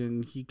leagues,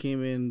 and he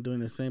came in doing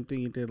the same thing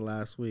he did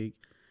last week.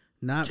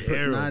 Not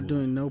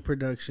doing no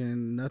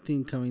production,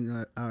 nothing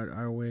coming out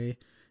our way.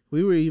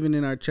 We were even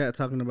in our chat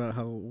talking about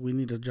how we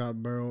need to drop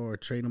Burrow or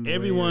trade him.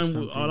 Everyone,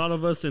 a lot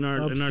of us in our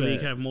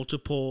league have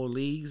multiple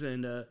leagues,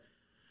 and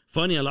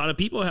funny, a lot of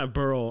people have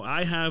Burrow.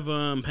 I have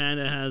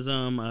Panda has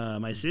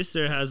my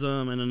sister has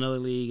in another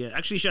league.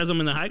 Actually, she has in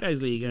the High Guys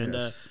league, and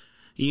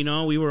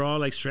we were all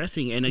like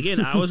stressing. And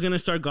again, I was gonna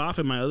start Goff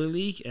in my other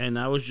league, and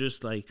I was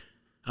just like,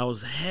 I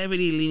was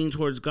heavily leaning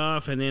towards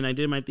Goff, and then I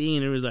did my thing,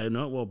 and it was like,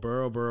 no, well,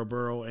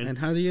 Burrow. And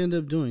how do you end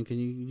up doing? Can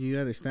you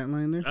got a stat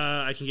line there?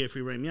 I can get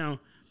free right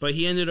now, but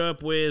he ended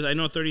up with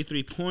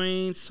 33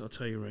 points. I'll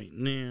tell you right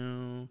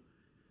now.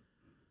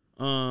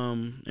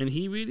 And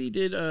he really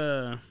did.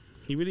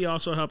 He really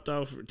also helped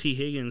out for T.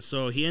 Higgins.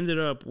 So he ended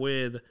up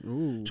with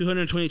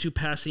 222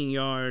 passing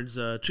yards,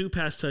 2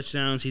 pass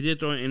touchdowns. He did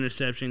throw an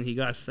interception. He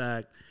got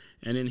sacked.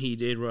 And then he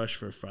did rush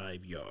for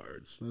 5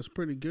 yards. That's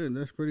pretty good.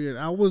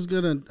 I was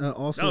going to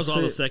also that was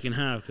all the second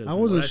half. I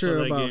wasn't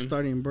sure about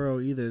starting Burrow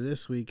either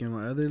this week in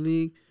my other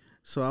league.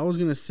 So I was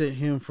going to sit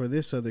him for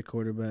this other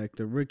quarterback,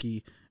 the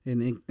rookie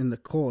in the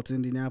Colts,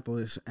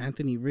 Indianapolis,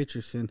 Anthony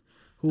Richardson,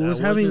 who was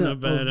having a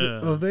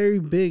very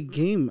big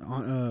game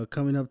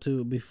coming up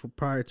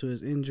prior to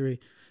his injury.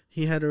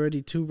 He had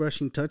already 2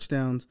 rushing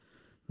touchdowns.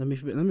 Let me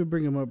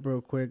bring him up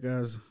real quick,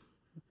 guys.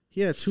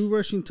 He had 2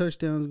 rushing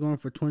touchdowns going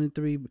for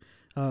 23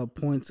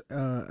 points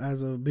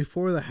as of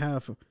before the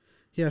half.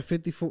 He had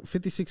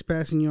 56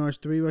 passing yards,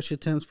 3 rush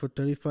attempts for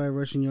 35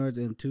 rushing yards,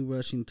 and 2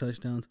 rushing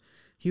touchdowns.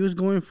 He was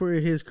going for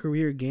his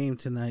career game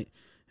tonight,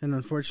 and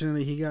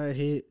unfortunately, he got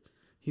hit.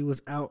 He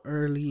was out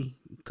early,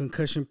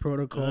 concussion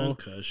protocol.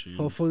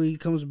 Hopefully, he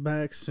comes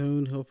back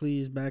soon. Hopefully,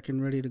 he's back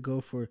and ready to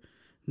go for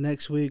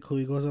next week, who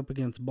he goes up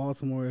against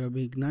Baltimore. It'll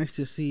be nice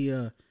to see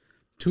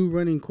 2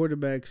 running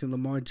quarterbacks in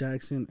Lamar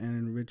Jackson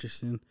and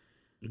Richardson.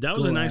 That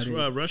was a nice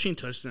rushing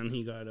touchdown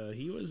he got.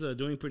 He was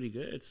doing pretty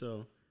good,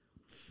 so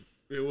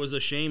it was a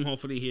shame.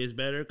 Hopefully, he is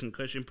better.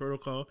 Concussion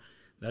protocol,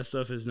 that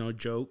stuff is no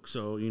joke,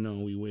 so,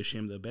 we wish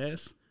him the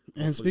best.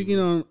 And speaking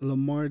on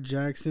Lamar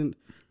Jackson,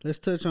 let's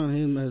touch on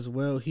him as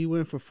well. He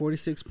went for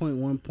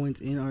 46.1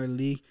 points in our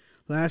league.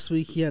 Last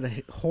week, he had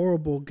a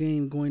horrible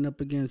game going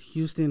up against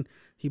Houston.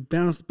 He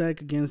bounced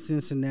back against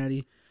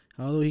Cincinnati.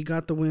 Although he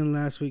got the win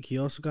last week, he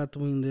also got the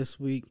win this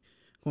week,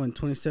 going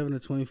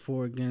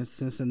 27-24 against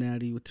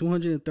Cincinnati. With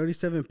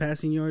 237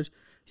 passing yards,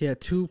 he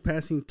had 2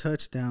 passing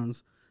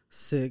touchdowns.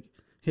 Sick.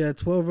 He had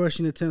 12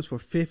 rushing attempts for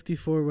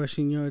 54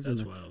 rushing yards. That's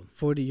and wild.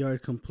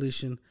 40-yard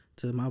completion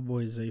to my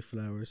boy Zay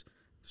Flowers.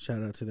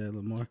 Shout out to that,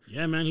 Lamar.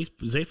 Yeah, man,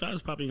 Zay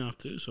Flowers popping off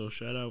too. So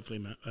shout out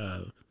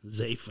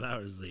Zay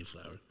Flowers.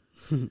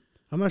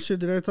 I'm not sure.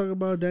 Did I talk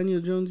about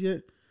Daniel Jones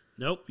yet?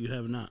 Nope, you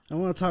have not. I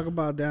want to talk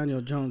about Daniel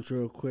Jones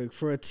real quick.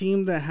 For a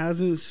team that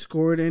hasn't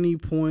scored any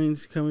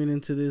points coming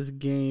into this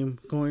game,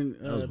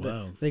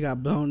 they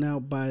got blown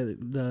out by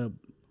the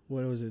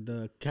Cowboys,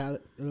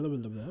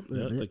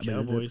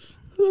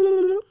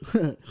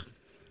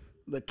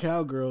 the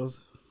Cowgirls.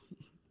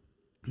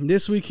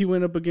 This week he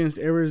went up against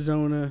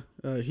Arizona.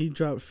 He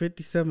dropped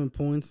 57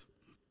 points,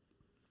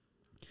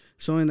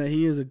 showing that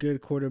he is a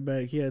good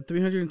quarterback. He had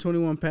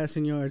 321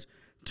 passing yards,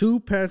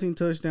 2 passing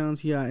touchdowns.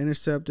 He got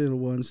intercepted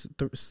once,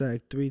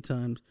 sacked 3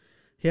 times.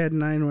 He had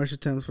 9 rush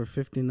attempts for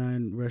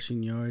 59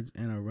 rushing yards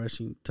and a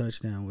rushing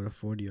touchdown with a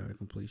 40-yard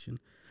completion.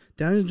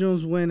 Daniel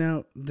Jones went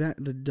out.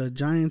 The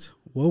Giants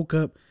woke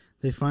up.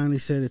 They finally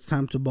said it's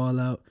time to ball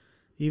out.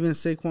 Even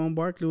Saquon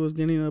Barkley was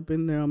getting up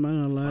in there. I'm not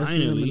going to lie. I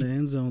seen him in the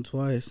end zone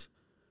twice.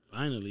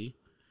 Finally.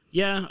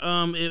 Yeah,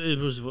 it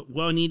was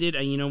well needed,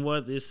 and you know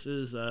what? This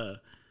is the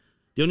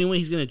only way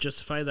he's going to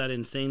justify that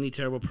insanely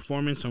terrible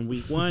performance on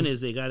week 1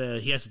 is he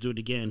has to do it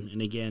again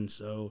and again.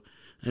 So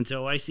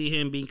until I see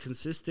him being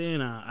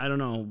consistent, I don't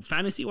know.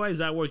 Fantasy wise,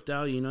 that worked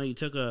out. You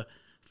took a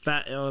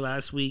fat L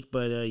last week,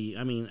 but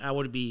I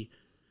would be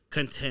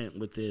content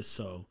with this.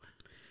 So,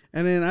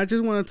 and then I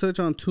just want to touch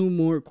on 2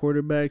 more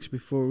quarterbacks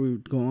before we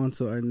go on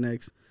to our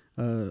next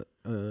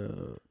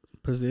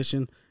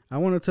position. I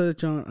want to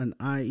touch on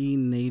an IE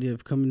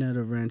native coming out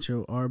of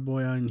Rancho, our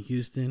boy out in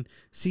Houston,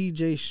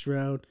 C.J.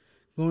 Stroud,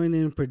 going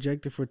in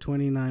projected for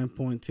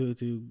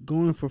 29.22,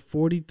 going for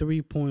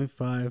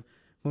 43.5,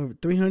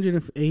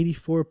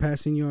 384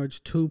 passing yards,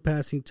 2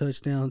 passing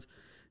touchdowns.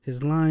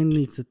 His line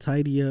needs to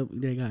tidy up.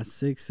 They got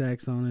 6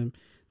 sacks on him,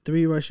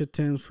 3 rush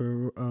attempts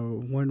for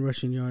 1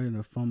 rushing yard and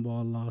a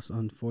fumble loss,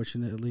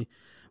 unfortunately.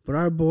 But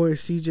our boy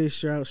CJ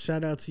Stroud,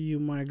 shout out to you,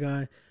 my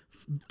guy.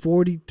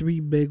 43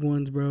 big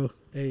ones, bro.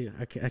 Hey,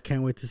 I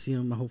can't wait to see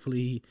him. Hopefully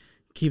he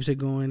keeps it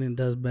going and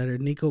does better.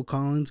 Nico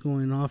Collins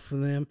going off for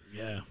them.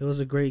 Yeah. It was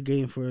a great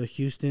game for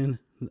Houston.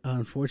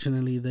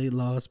 Unfortunately, they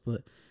lost,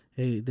 but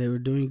hey, they were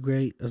doing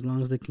great. As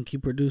long as they can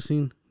keep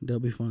producing, they'll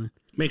be fine.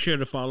 Make sure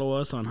to follow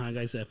us on Hi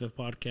Guys FF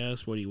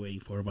Podcast. What are you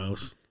waiting for,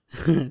 boss?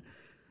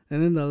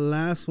 And then the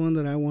last one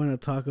that I want to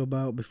talk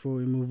about before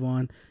we move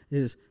on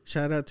is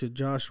shout out to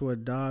Joshua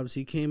Dobbs.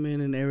 He came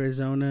in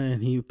Arizona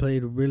and he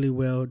played really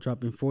well,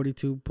 dropping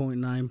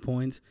 42.9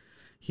 points.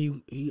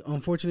 He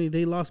unfortunately,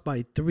 they lost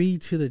by 3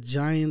 to the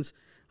Giants.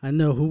 I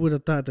know, who would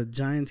have thought the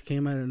Giants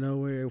came out of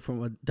nowhere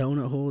from a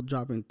donut hole,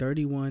 dropping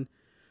 31.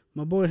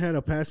 My boy had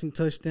a passing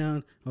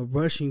touchdown, a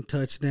rushing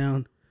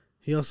touchdown.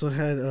 He also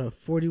had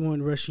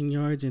 41 rushing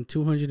yards and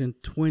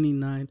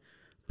 229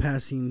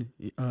 passing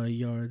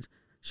yards.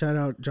 Shout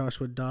out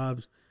Joshua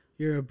Dobbs.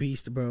 You're a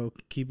beast, bro.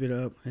 Keep it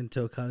up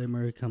until Kyler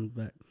Murray comes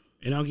back.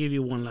 And I'll give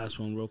you one last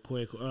one real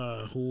quick.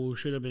 Who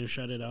should have been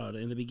shouted out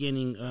in the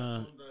beginning?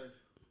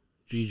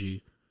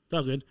 GG. It's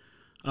all good.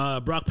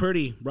 Brock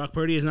Purdy. Brock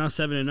Purdy is now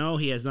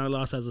 7-0. He has not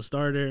lost as a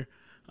starter.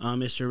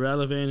 Mr.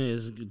 Relevant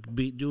is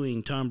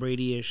doing Tom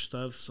Brady-ish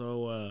stuff.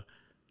 So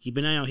keep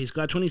an eye out. He's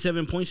got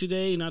 27 points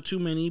today. Not too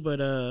many, but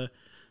that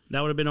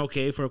would have been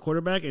okay for a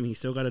quarterback, and he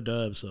still got a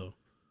dub. So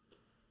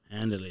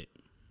handle it.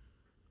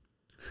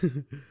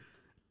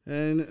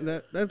 And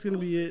that's gonna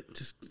be it.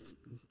 Just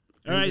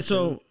all right.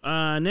 So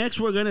next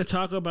we're gonna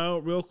talk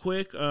about real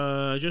quick,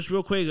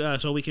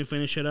 so we can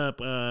finish it up.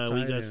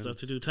 We got stuff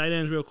to do. Tight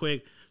ends, real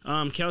quick.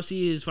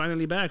 Kelsey is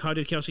finally back. How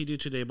did Kelsey do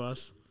today,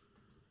 boss?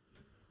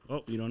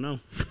 Oh, you don't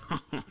know.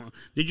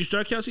 Did you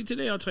start Kelsey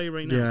today? I'll tell you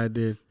right now. Yeah, I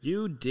did.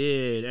 You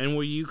did. And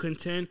were you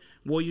content?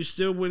 Were you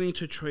still willing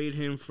to trade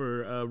him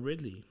for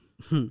Ridley?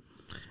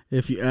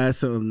 If you add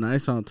something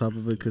nice on top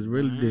of it, because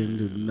Ridley didn't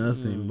do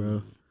nothing,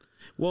 bro.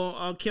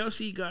 Well,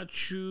 Kelsey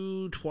got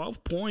you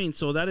 12 points,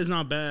 so that is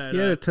not bad. He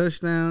had a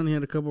touchdown. He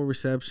had a couple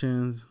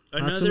receptions.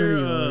 Not too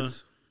many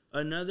yards.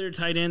 Another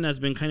tight end that's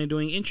been kind of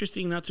doing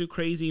interesting, not too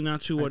crazy,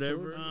 not too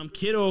whatever.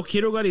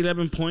 Kittle got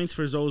 11 points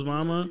for Zoe's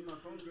mama.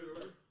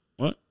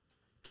 What?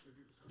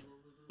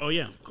 Oh,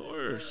 yeah, of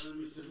course.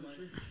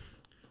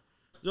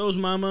 Zoe's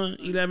mama,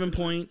 11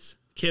 points.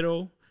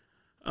 Kittle.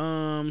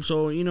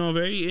 So,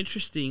 very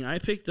interesting. I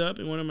picked up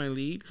in one of my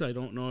leagues. I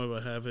don't know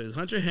if I have it.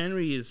 Hunter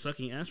Henry is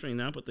sucking ass right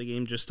now, but the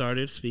game just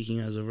started, speaking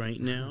as of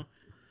right now.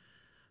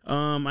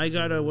 I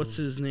got what's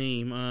his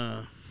name?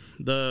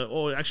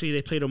 Actually,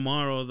 they play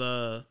tomorrow.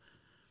 The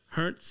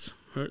Hurts,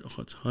 right?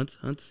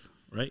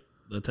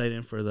 The tight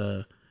end for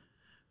the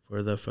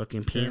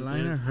fucking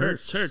Carolina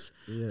Hurts.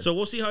 Yes. So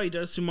we'll see how he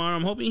does tomorrow.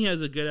 I'm hoping he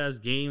has a good ass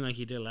game like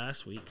he did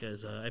last week,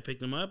 because I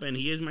picked him up and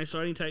he is my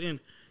starting tight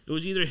end. It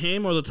was either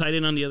him or the tight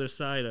end on the other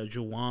side,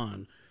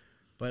 Juwan.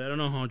 But I don't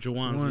know how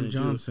Juwan's going to do.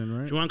 Juwan Johnson,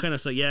 right? Juwan kind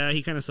of sucked. Yeah,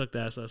 he kind of sucked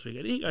ass last week.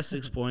 I think he got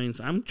 6 points.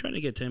 I'm trying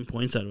to get 10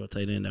 points out of a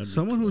tight end.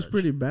 Someone who was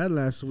pretty bad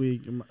last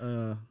week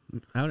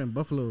out in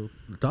Buffalo,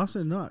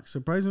 Dawson Knox.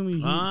 Surprisingly,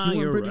 he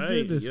went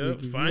pretty good this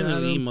week.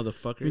 Finally,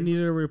 motherfucker. We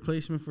needed a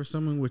replacement for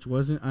someone which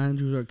wasn't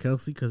Andrews or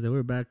Kelsey, because they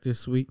were back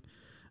this week.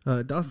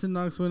 Dawson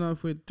Knox went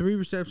off with 3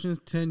 receptions,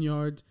 10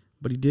 yards,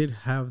 but he did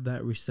have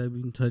that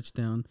receiving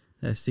touchdown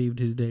that saved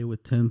his day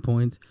with 10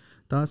 points.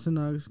 Dawson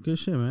Knox, good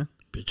shit, man.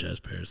 Bitch ass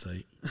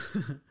parasite.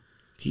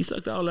 He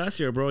sucked out last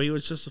year, bro. He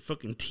was just a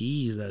fucking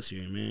tease last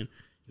year, man.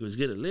 He was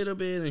good a little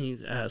bit, and he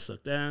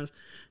sucked ass.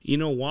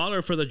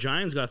 Waller for the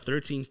Giants got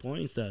 13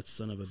 points. That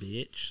son of a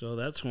bitch. So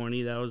that's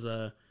horny. That was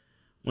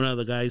one of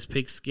the guys'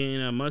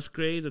 pigskin.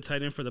 Musgrave, the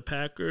tight end for the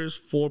Packers,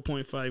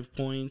 4.5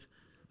 points.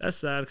 That's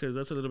sad because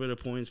that's a little bit of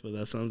points, but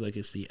that sounds like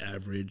it's the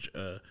average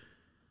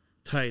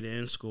tight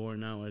end score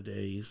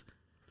nowadays.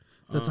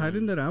 The tight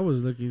end that I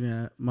was looking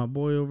at, my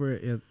boy over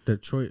at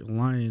Detroit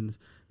Lions,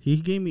 he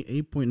gave me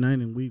 8.9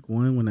 in week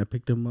 1 when I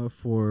picked him up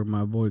for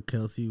my boy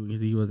Kelsey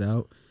because he was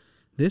out.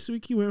 This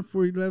week he went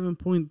for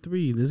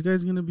 11.3. This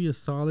guy's going to be a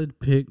solid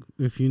pick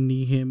if you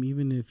need him,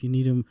 even if you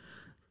need him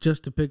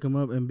just to pick him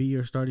up and be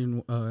your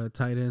starting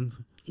tight end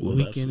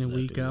week in and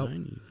week out.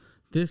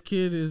 This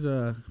kid is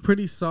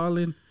pretty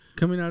solid.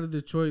 Coming out of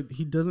Detroit,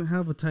 he doesn't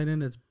have a tight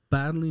end that's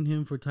battling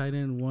him for tight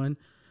end 1.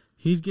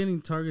 He's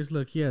getting targets.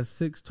 Look, he has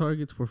 6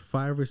 targets for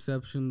 5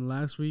 receptions.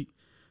 Last week,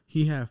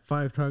 he had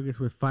 5 targets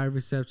with 5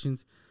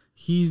 receptions.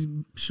 He's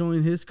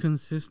showing his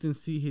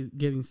consistency. He's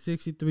getting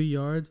 63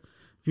 yards.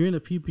 If you're in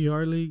a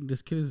PPR league,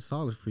 this kid is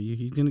solid for you.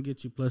 He's going to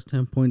get you plus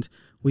 10 points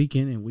week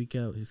in and week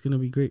out. He's going to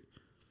be great.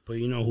 But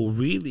you know who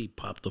really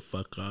popped the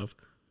fuck off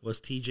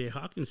was TJ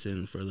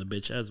Hawkinson for the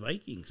bitch-ass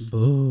Vikings.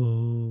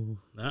 Boo.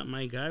 That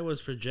my guy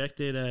was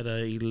projected at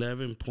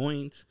 11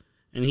 points,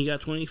 and he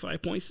got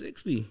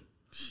 25.60.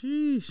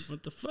 Sheesh.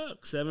 What the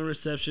fuck? 7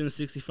 receptions,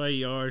 65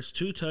 yards,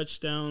 2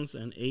 touchdowns,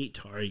 and 8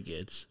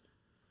 targets.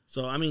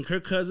 So, I mean,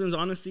 Kirk Cousins,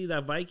 honestly,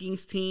 that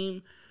Vikings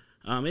team,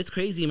 it's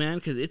crazy, man,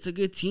 because it's a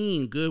good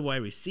team. Good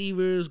wide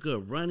receivers,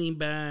 good running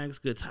backs,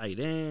 good tight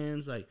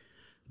ends. Like,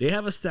 they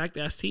have a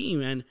stacked-ass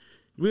team. And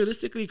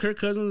realistically, Kirk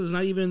Cousins is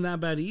not even that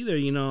bad either.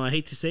 You know, I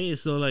hate to say it.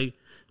 So, like,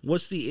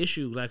 what's the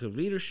issue? Lack of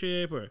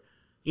leadership? Or,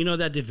 you know,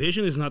 that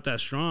division is not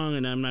that strong.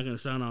 And I'm not going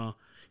to sound all,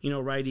 you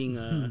know,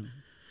 writing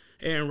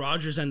Aaron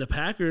Rodgers and the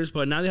Packers,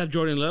 but now they have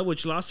Jordan Love,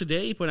 which lost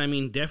today. But I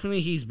mean,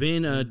 definitely he's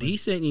been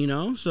decent, you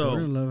know. So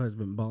Jordan Love has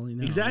been balling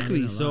out.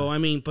 Exactly. So I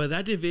mean, but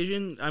that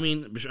division, I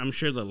mean, I'm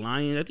sure the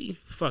Lions. I think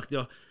if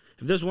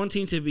there's one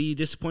team to be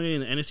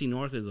disappointed in the NFC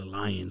North is the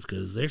Lions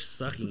because they're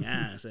sucking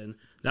ass. And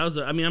that was,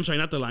 I mean, I'm sorry,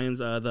 not the Lions,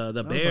 the Bears. I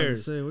was about to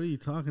say, what are you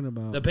talking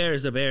about? The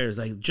Bears.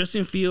 Like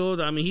Justin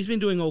Field, I mean, he's been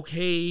doing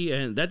okay,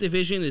 and that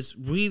division is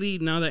really,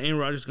 now that Aaron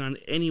Rodgers gone,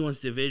 anyone's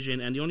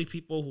division, and the only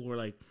people who are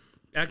like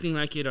acting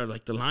like it are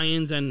like the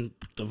Lions and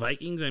the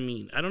Vikings. I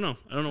mean, I don't know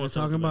what's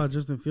talking about.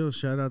 Justin Fields,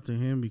 shout out to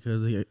him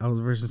because I was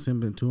versus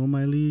him in 2 of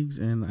my leagues,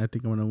 and I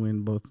think I'm gonna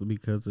win both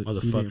because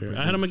motherfucker.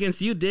 I had him against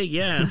you, Dig.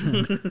 Yeah.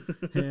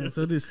 And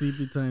so did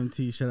Sleepy Time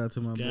T. Shout out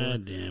to my boy.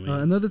 God damn it.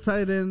 Another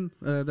tight end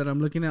that I'm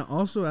looking at,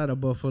 also out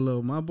of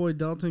Buffalo, my boy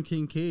Dalton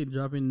Kincaid,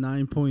 dropping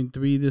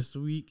 9.3 this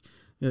week.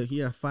 He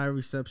had 5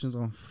 receptions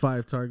on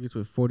 5 targets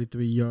with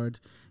 43 yards.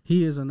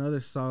 He is another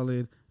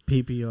solid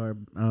PPR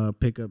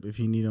pickup if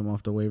you need him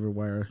off the waiver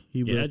wire.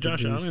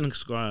 Josh Allen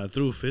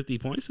threw 50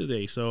 points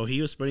today, so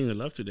he was spreading the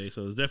love today.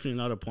 So there's definitely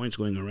a lot of points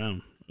going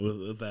around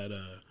with that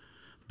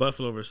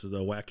Buffalo versus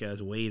the whack-ass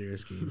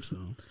Raiders game. So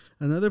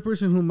another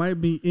person who might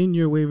be in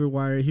your waiver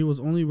wire, he was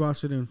only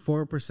rostered in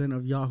 4%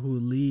 of Yahoo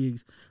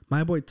leagues.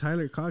 My boy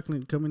Tyler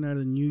Conklin coming out of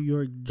the New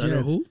York Jets.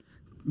 Tyler who?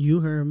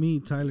 You heard me,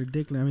 Tyler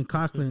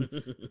Conklin.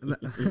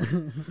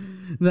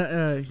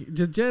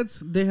 The Jets,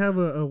 they have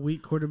a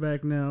weak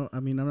quarterback now. I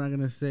mean, I'm not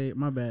going to say,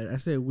 my bad. I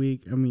said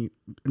weak. I mean,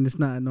 and it's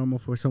not normal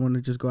for someone to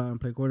just go out and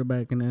play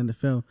quarterback in the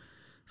NFL.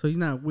 So he's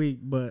not weak,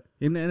 but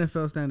in the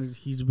NFL standards,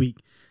 he's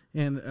weak.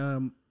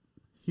 And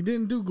he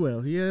didn't do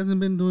well. He hasn't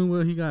been doing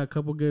well. He got a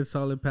couple good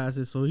solid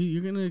passes. So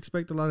you're going to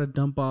expect a lot of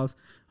dump offs,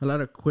 a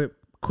lot of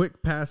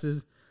quick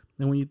passes.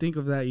 And when you think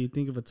of that, you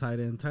think of a tight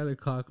end, Tyler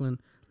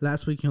Conklin.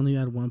 Last week, he only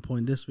had 1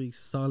 point. This week,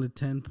 solid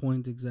 10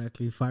 points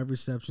exactly. 5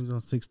 receptions on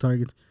 6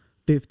 targets,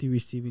 50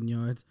 receiving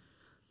yards.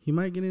 He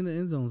might get in the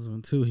end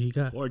zone too.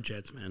 Poor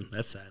Jets, man.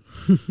 That's sad.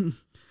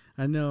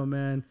 I know,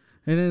 man.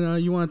 And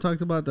then you want to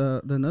talk about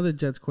the another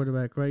Jets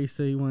quarterback, right? You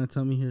say you want to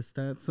tell me his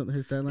stats,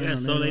 his stat line. Yeah,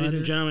 so Aaron ladies Rodgers?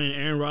 and gentlemen,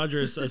 Aaron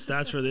Rodgers'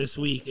 stats for this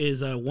week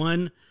is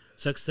 1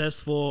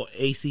 successful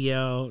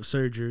ACL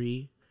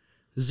surgery,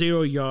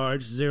 0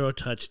 yards, 0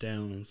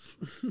 touchdowns.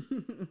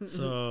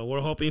 So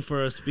we're hoping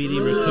for a speedy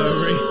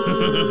recovery.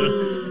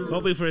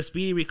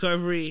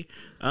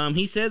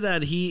 He said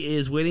that he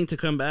is waiting to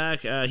come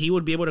back. He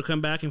would be able to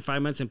come back in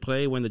 5 months and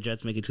play when the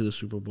Jets make it to the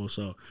Super Bowl.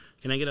 So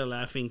can I get a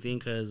laughing thing?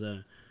 Because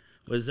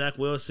with Zach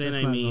Wilson,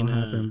 That's not gonna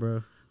happen,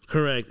 bro.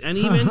 Correct. And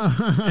even,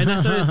 and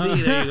that's what I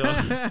think. There you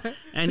go.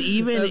 And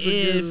even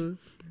if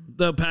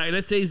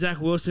let's say Zach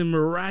Wilson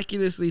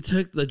miraculously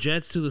took the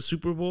Jets to the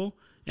Super Bowl,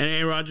 and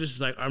Aaron Rodgers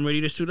is like, I'm ready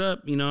to suit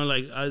up, you know,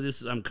 like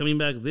I'm coming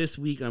back this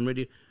week. I'm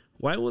ready.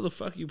 Why will the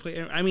fuck you play?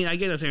 I mean, I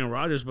get that's Aaron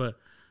Rodgers, but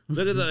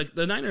look at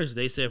the Niners.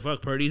 They said,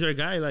 fuck, Purdy's our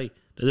guy. Like,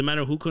 doesn't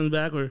matter who comes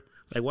back or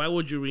like, why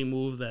would you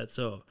remove that?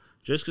 So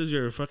just because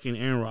you're fucking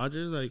Aaron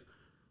Rodgers, like,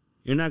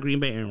 you're not Green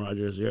Bay Aaron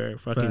Rodgers. You're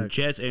fucking Facts.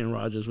 Jets Aaron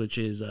Rodgers, which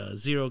is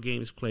 0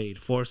 games played,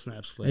 4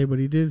 snaps played. Hey, but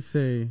he did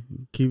say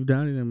keep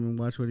doubting him and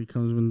watch what he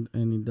comes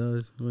and he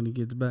does when he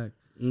gets back.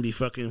 And be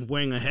fucking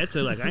wearing a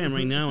headset like I am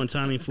right now and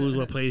telling fools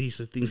what play he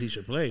thinks he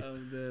should play.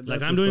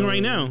 Like I'm doing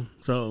right now.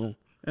 So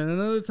and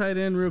another tight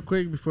end real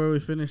quick before we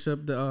finish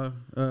up the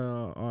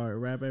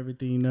wrap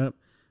everything up.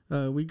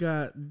 We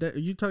got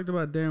you talked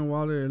about Darren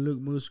Waller and Luke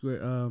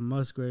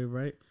Musgrave,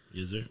 right?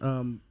 Yes, sir.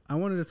 I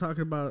wanted to talk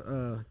about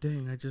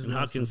I just and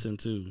Hawkinson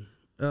too.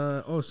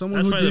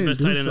 Someone who didn't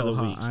do so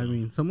hot. I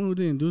mean, someone who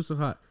didn't do so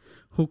hot,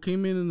 who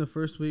came in the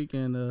first week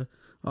and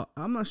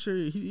I'm not sure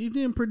he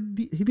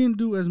didn't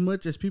do as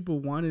much as people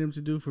wanted him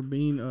to do for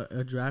being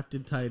a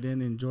drafted tight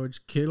end in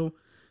George Kittle.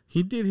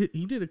 He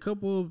did a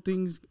couple of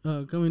things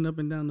coming up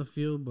and down the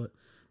field, but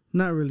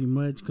not really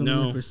much.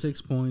 Coming in for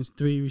 6 points,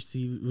 3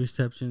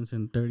 receptions,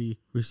 and 30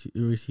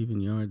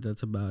 receiving yards.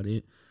 That's about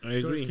it. I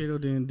agree. George Kittle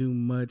didn't do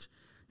much,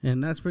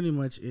 and that's pretty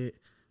much it.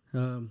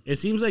 It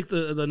seems like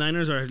the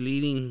Niners are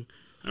leading,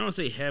 I don't want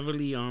to say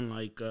heavily on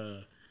like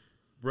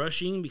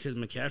rushing because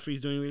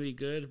McCaffrey's doing really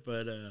good,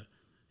 but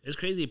it's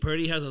crazy.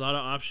 Purdy has a lot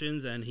of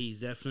options, and he's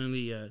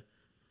definitely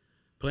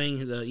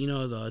playing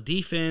the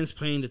defense,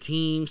 playing the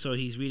team, so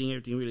he's reading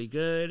everything really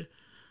good.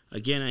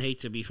 Again, I hate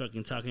to be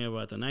fucking talking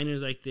about the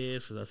Niners like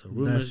this, because that's how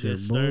rumors get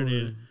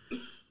started.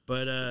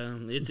 But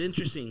it's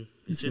interesting.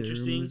 It's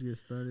interesting. Rumors get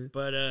started.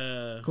 But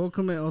Cole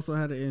Kmet also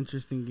had an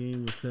interesting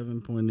game with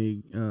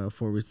 7.8,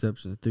 4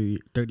 receptions,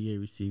 38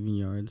 receiving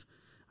yards.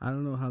 I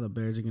don't know how the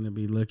Bears are going to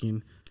be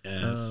looking.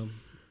 Yes.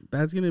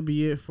 That's going to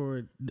be it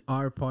for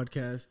our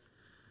podcast.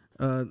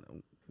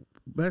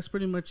 That's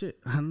pretty much it.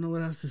 I don't know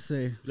what else to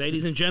say.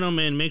 Ladies and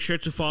gentlemen, make sure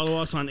to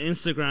follow us on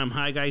Instagram,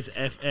 Hi Guys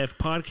FF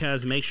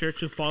Podcast. Make sure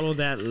to follow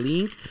that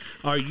link.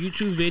 Our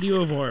YouTube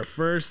video of our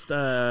first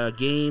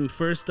game,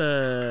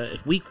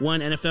 week 1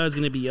 NFL is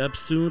going to be up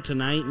soon,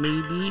 tonight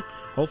maybe.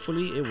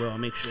 Hopefully it will. I'll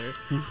make sure.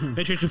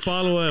 Make sure to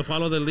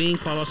follow the link.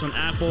 Follow us on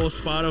Apple,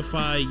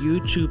 Spotify,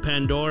 YouTube,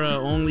 Pandora,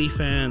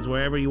 OnlyFans,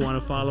 wherever you want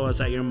to follow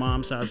us, at your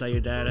mom's house, at your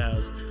dad's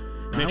house.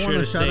 I want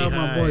to shout out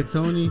my boy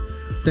Tony.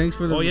 Thanks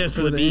for the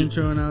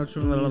intro and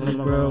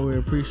outro, bro. We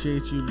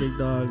appreciate you, big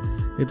dog.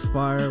 It's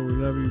fire. We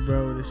love you,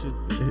 bro. This shit,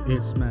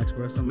 it smacks,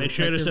 bro. Make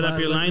sure to set up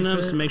your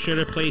lineups. Make sure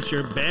to place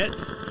your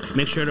bets.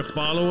 Make sure to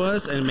follow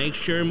us, and make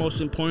sure,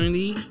 most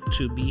importantly,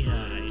 to be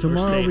high.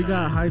 Tomorrow we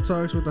got High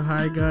Talks with the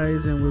High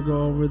Guys, and we'll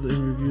go over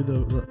and review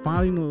the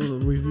final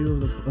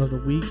review of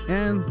the week,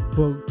 and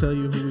we'll tell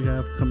you who we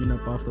have coming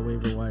up off the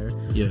waiver wire.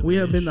 Yeah, we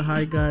have been the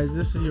High Guys.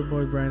 This is your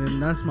boy Brandon.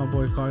 That's my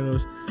boy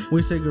Carlos.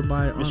 We say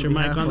goodbye. Mr.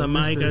 Mike on the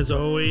mic, as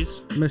always.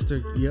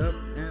 Mr. Yep.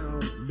 And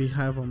on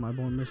behalf of my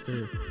boy,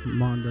 Mr.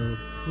 Mondo.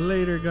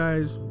 Later,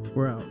 guys.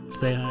 We're out.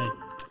 Say hi.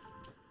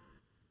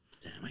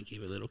 Damn, I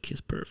gave a little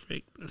kiss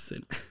perfect. That's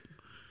it.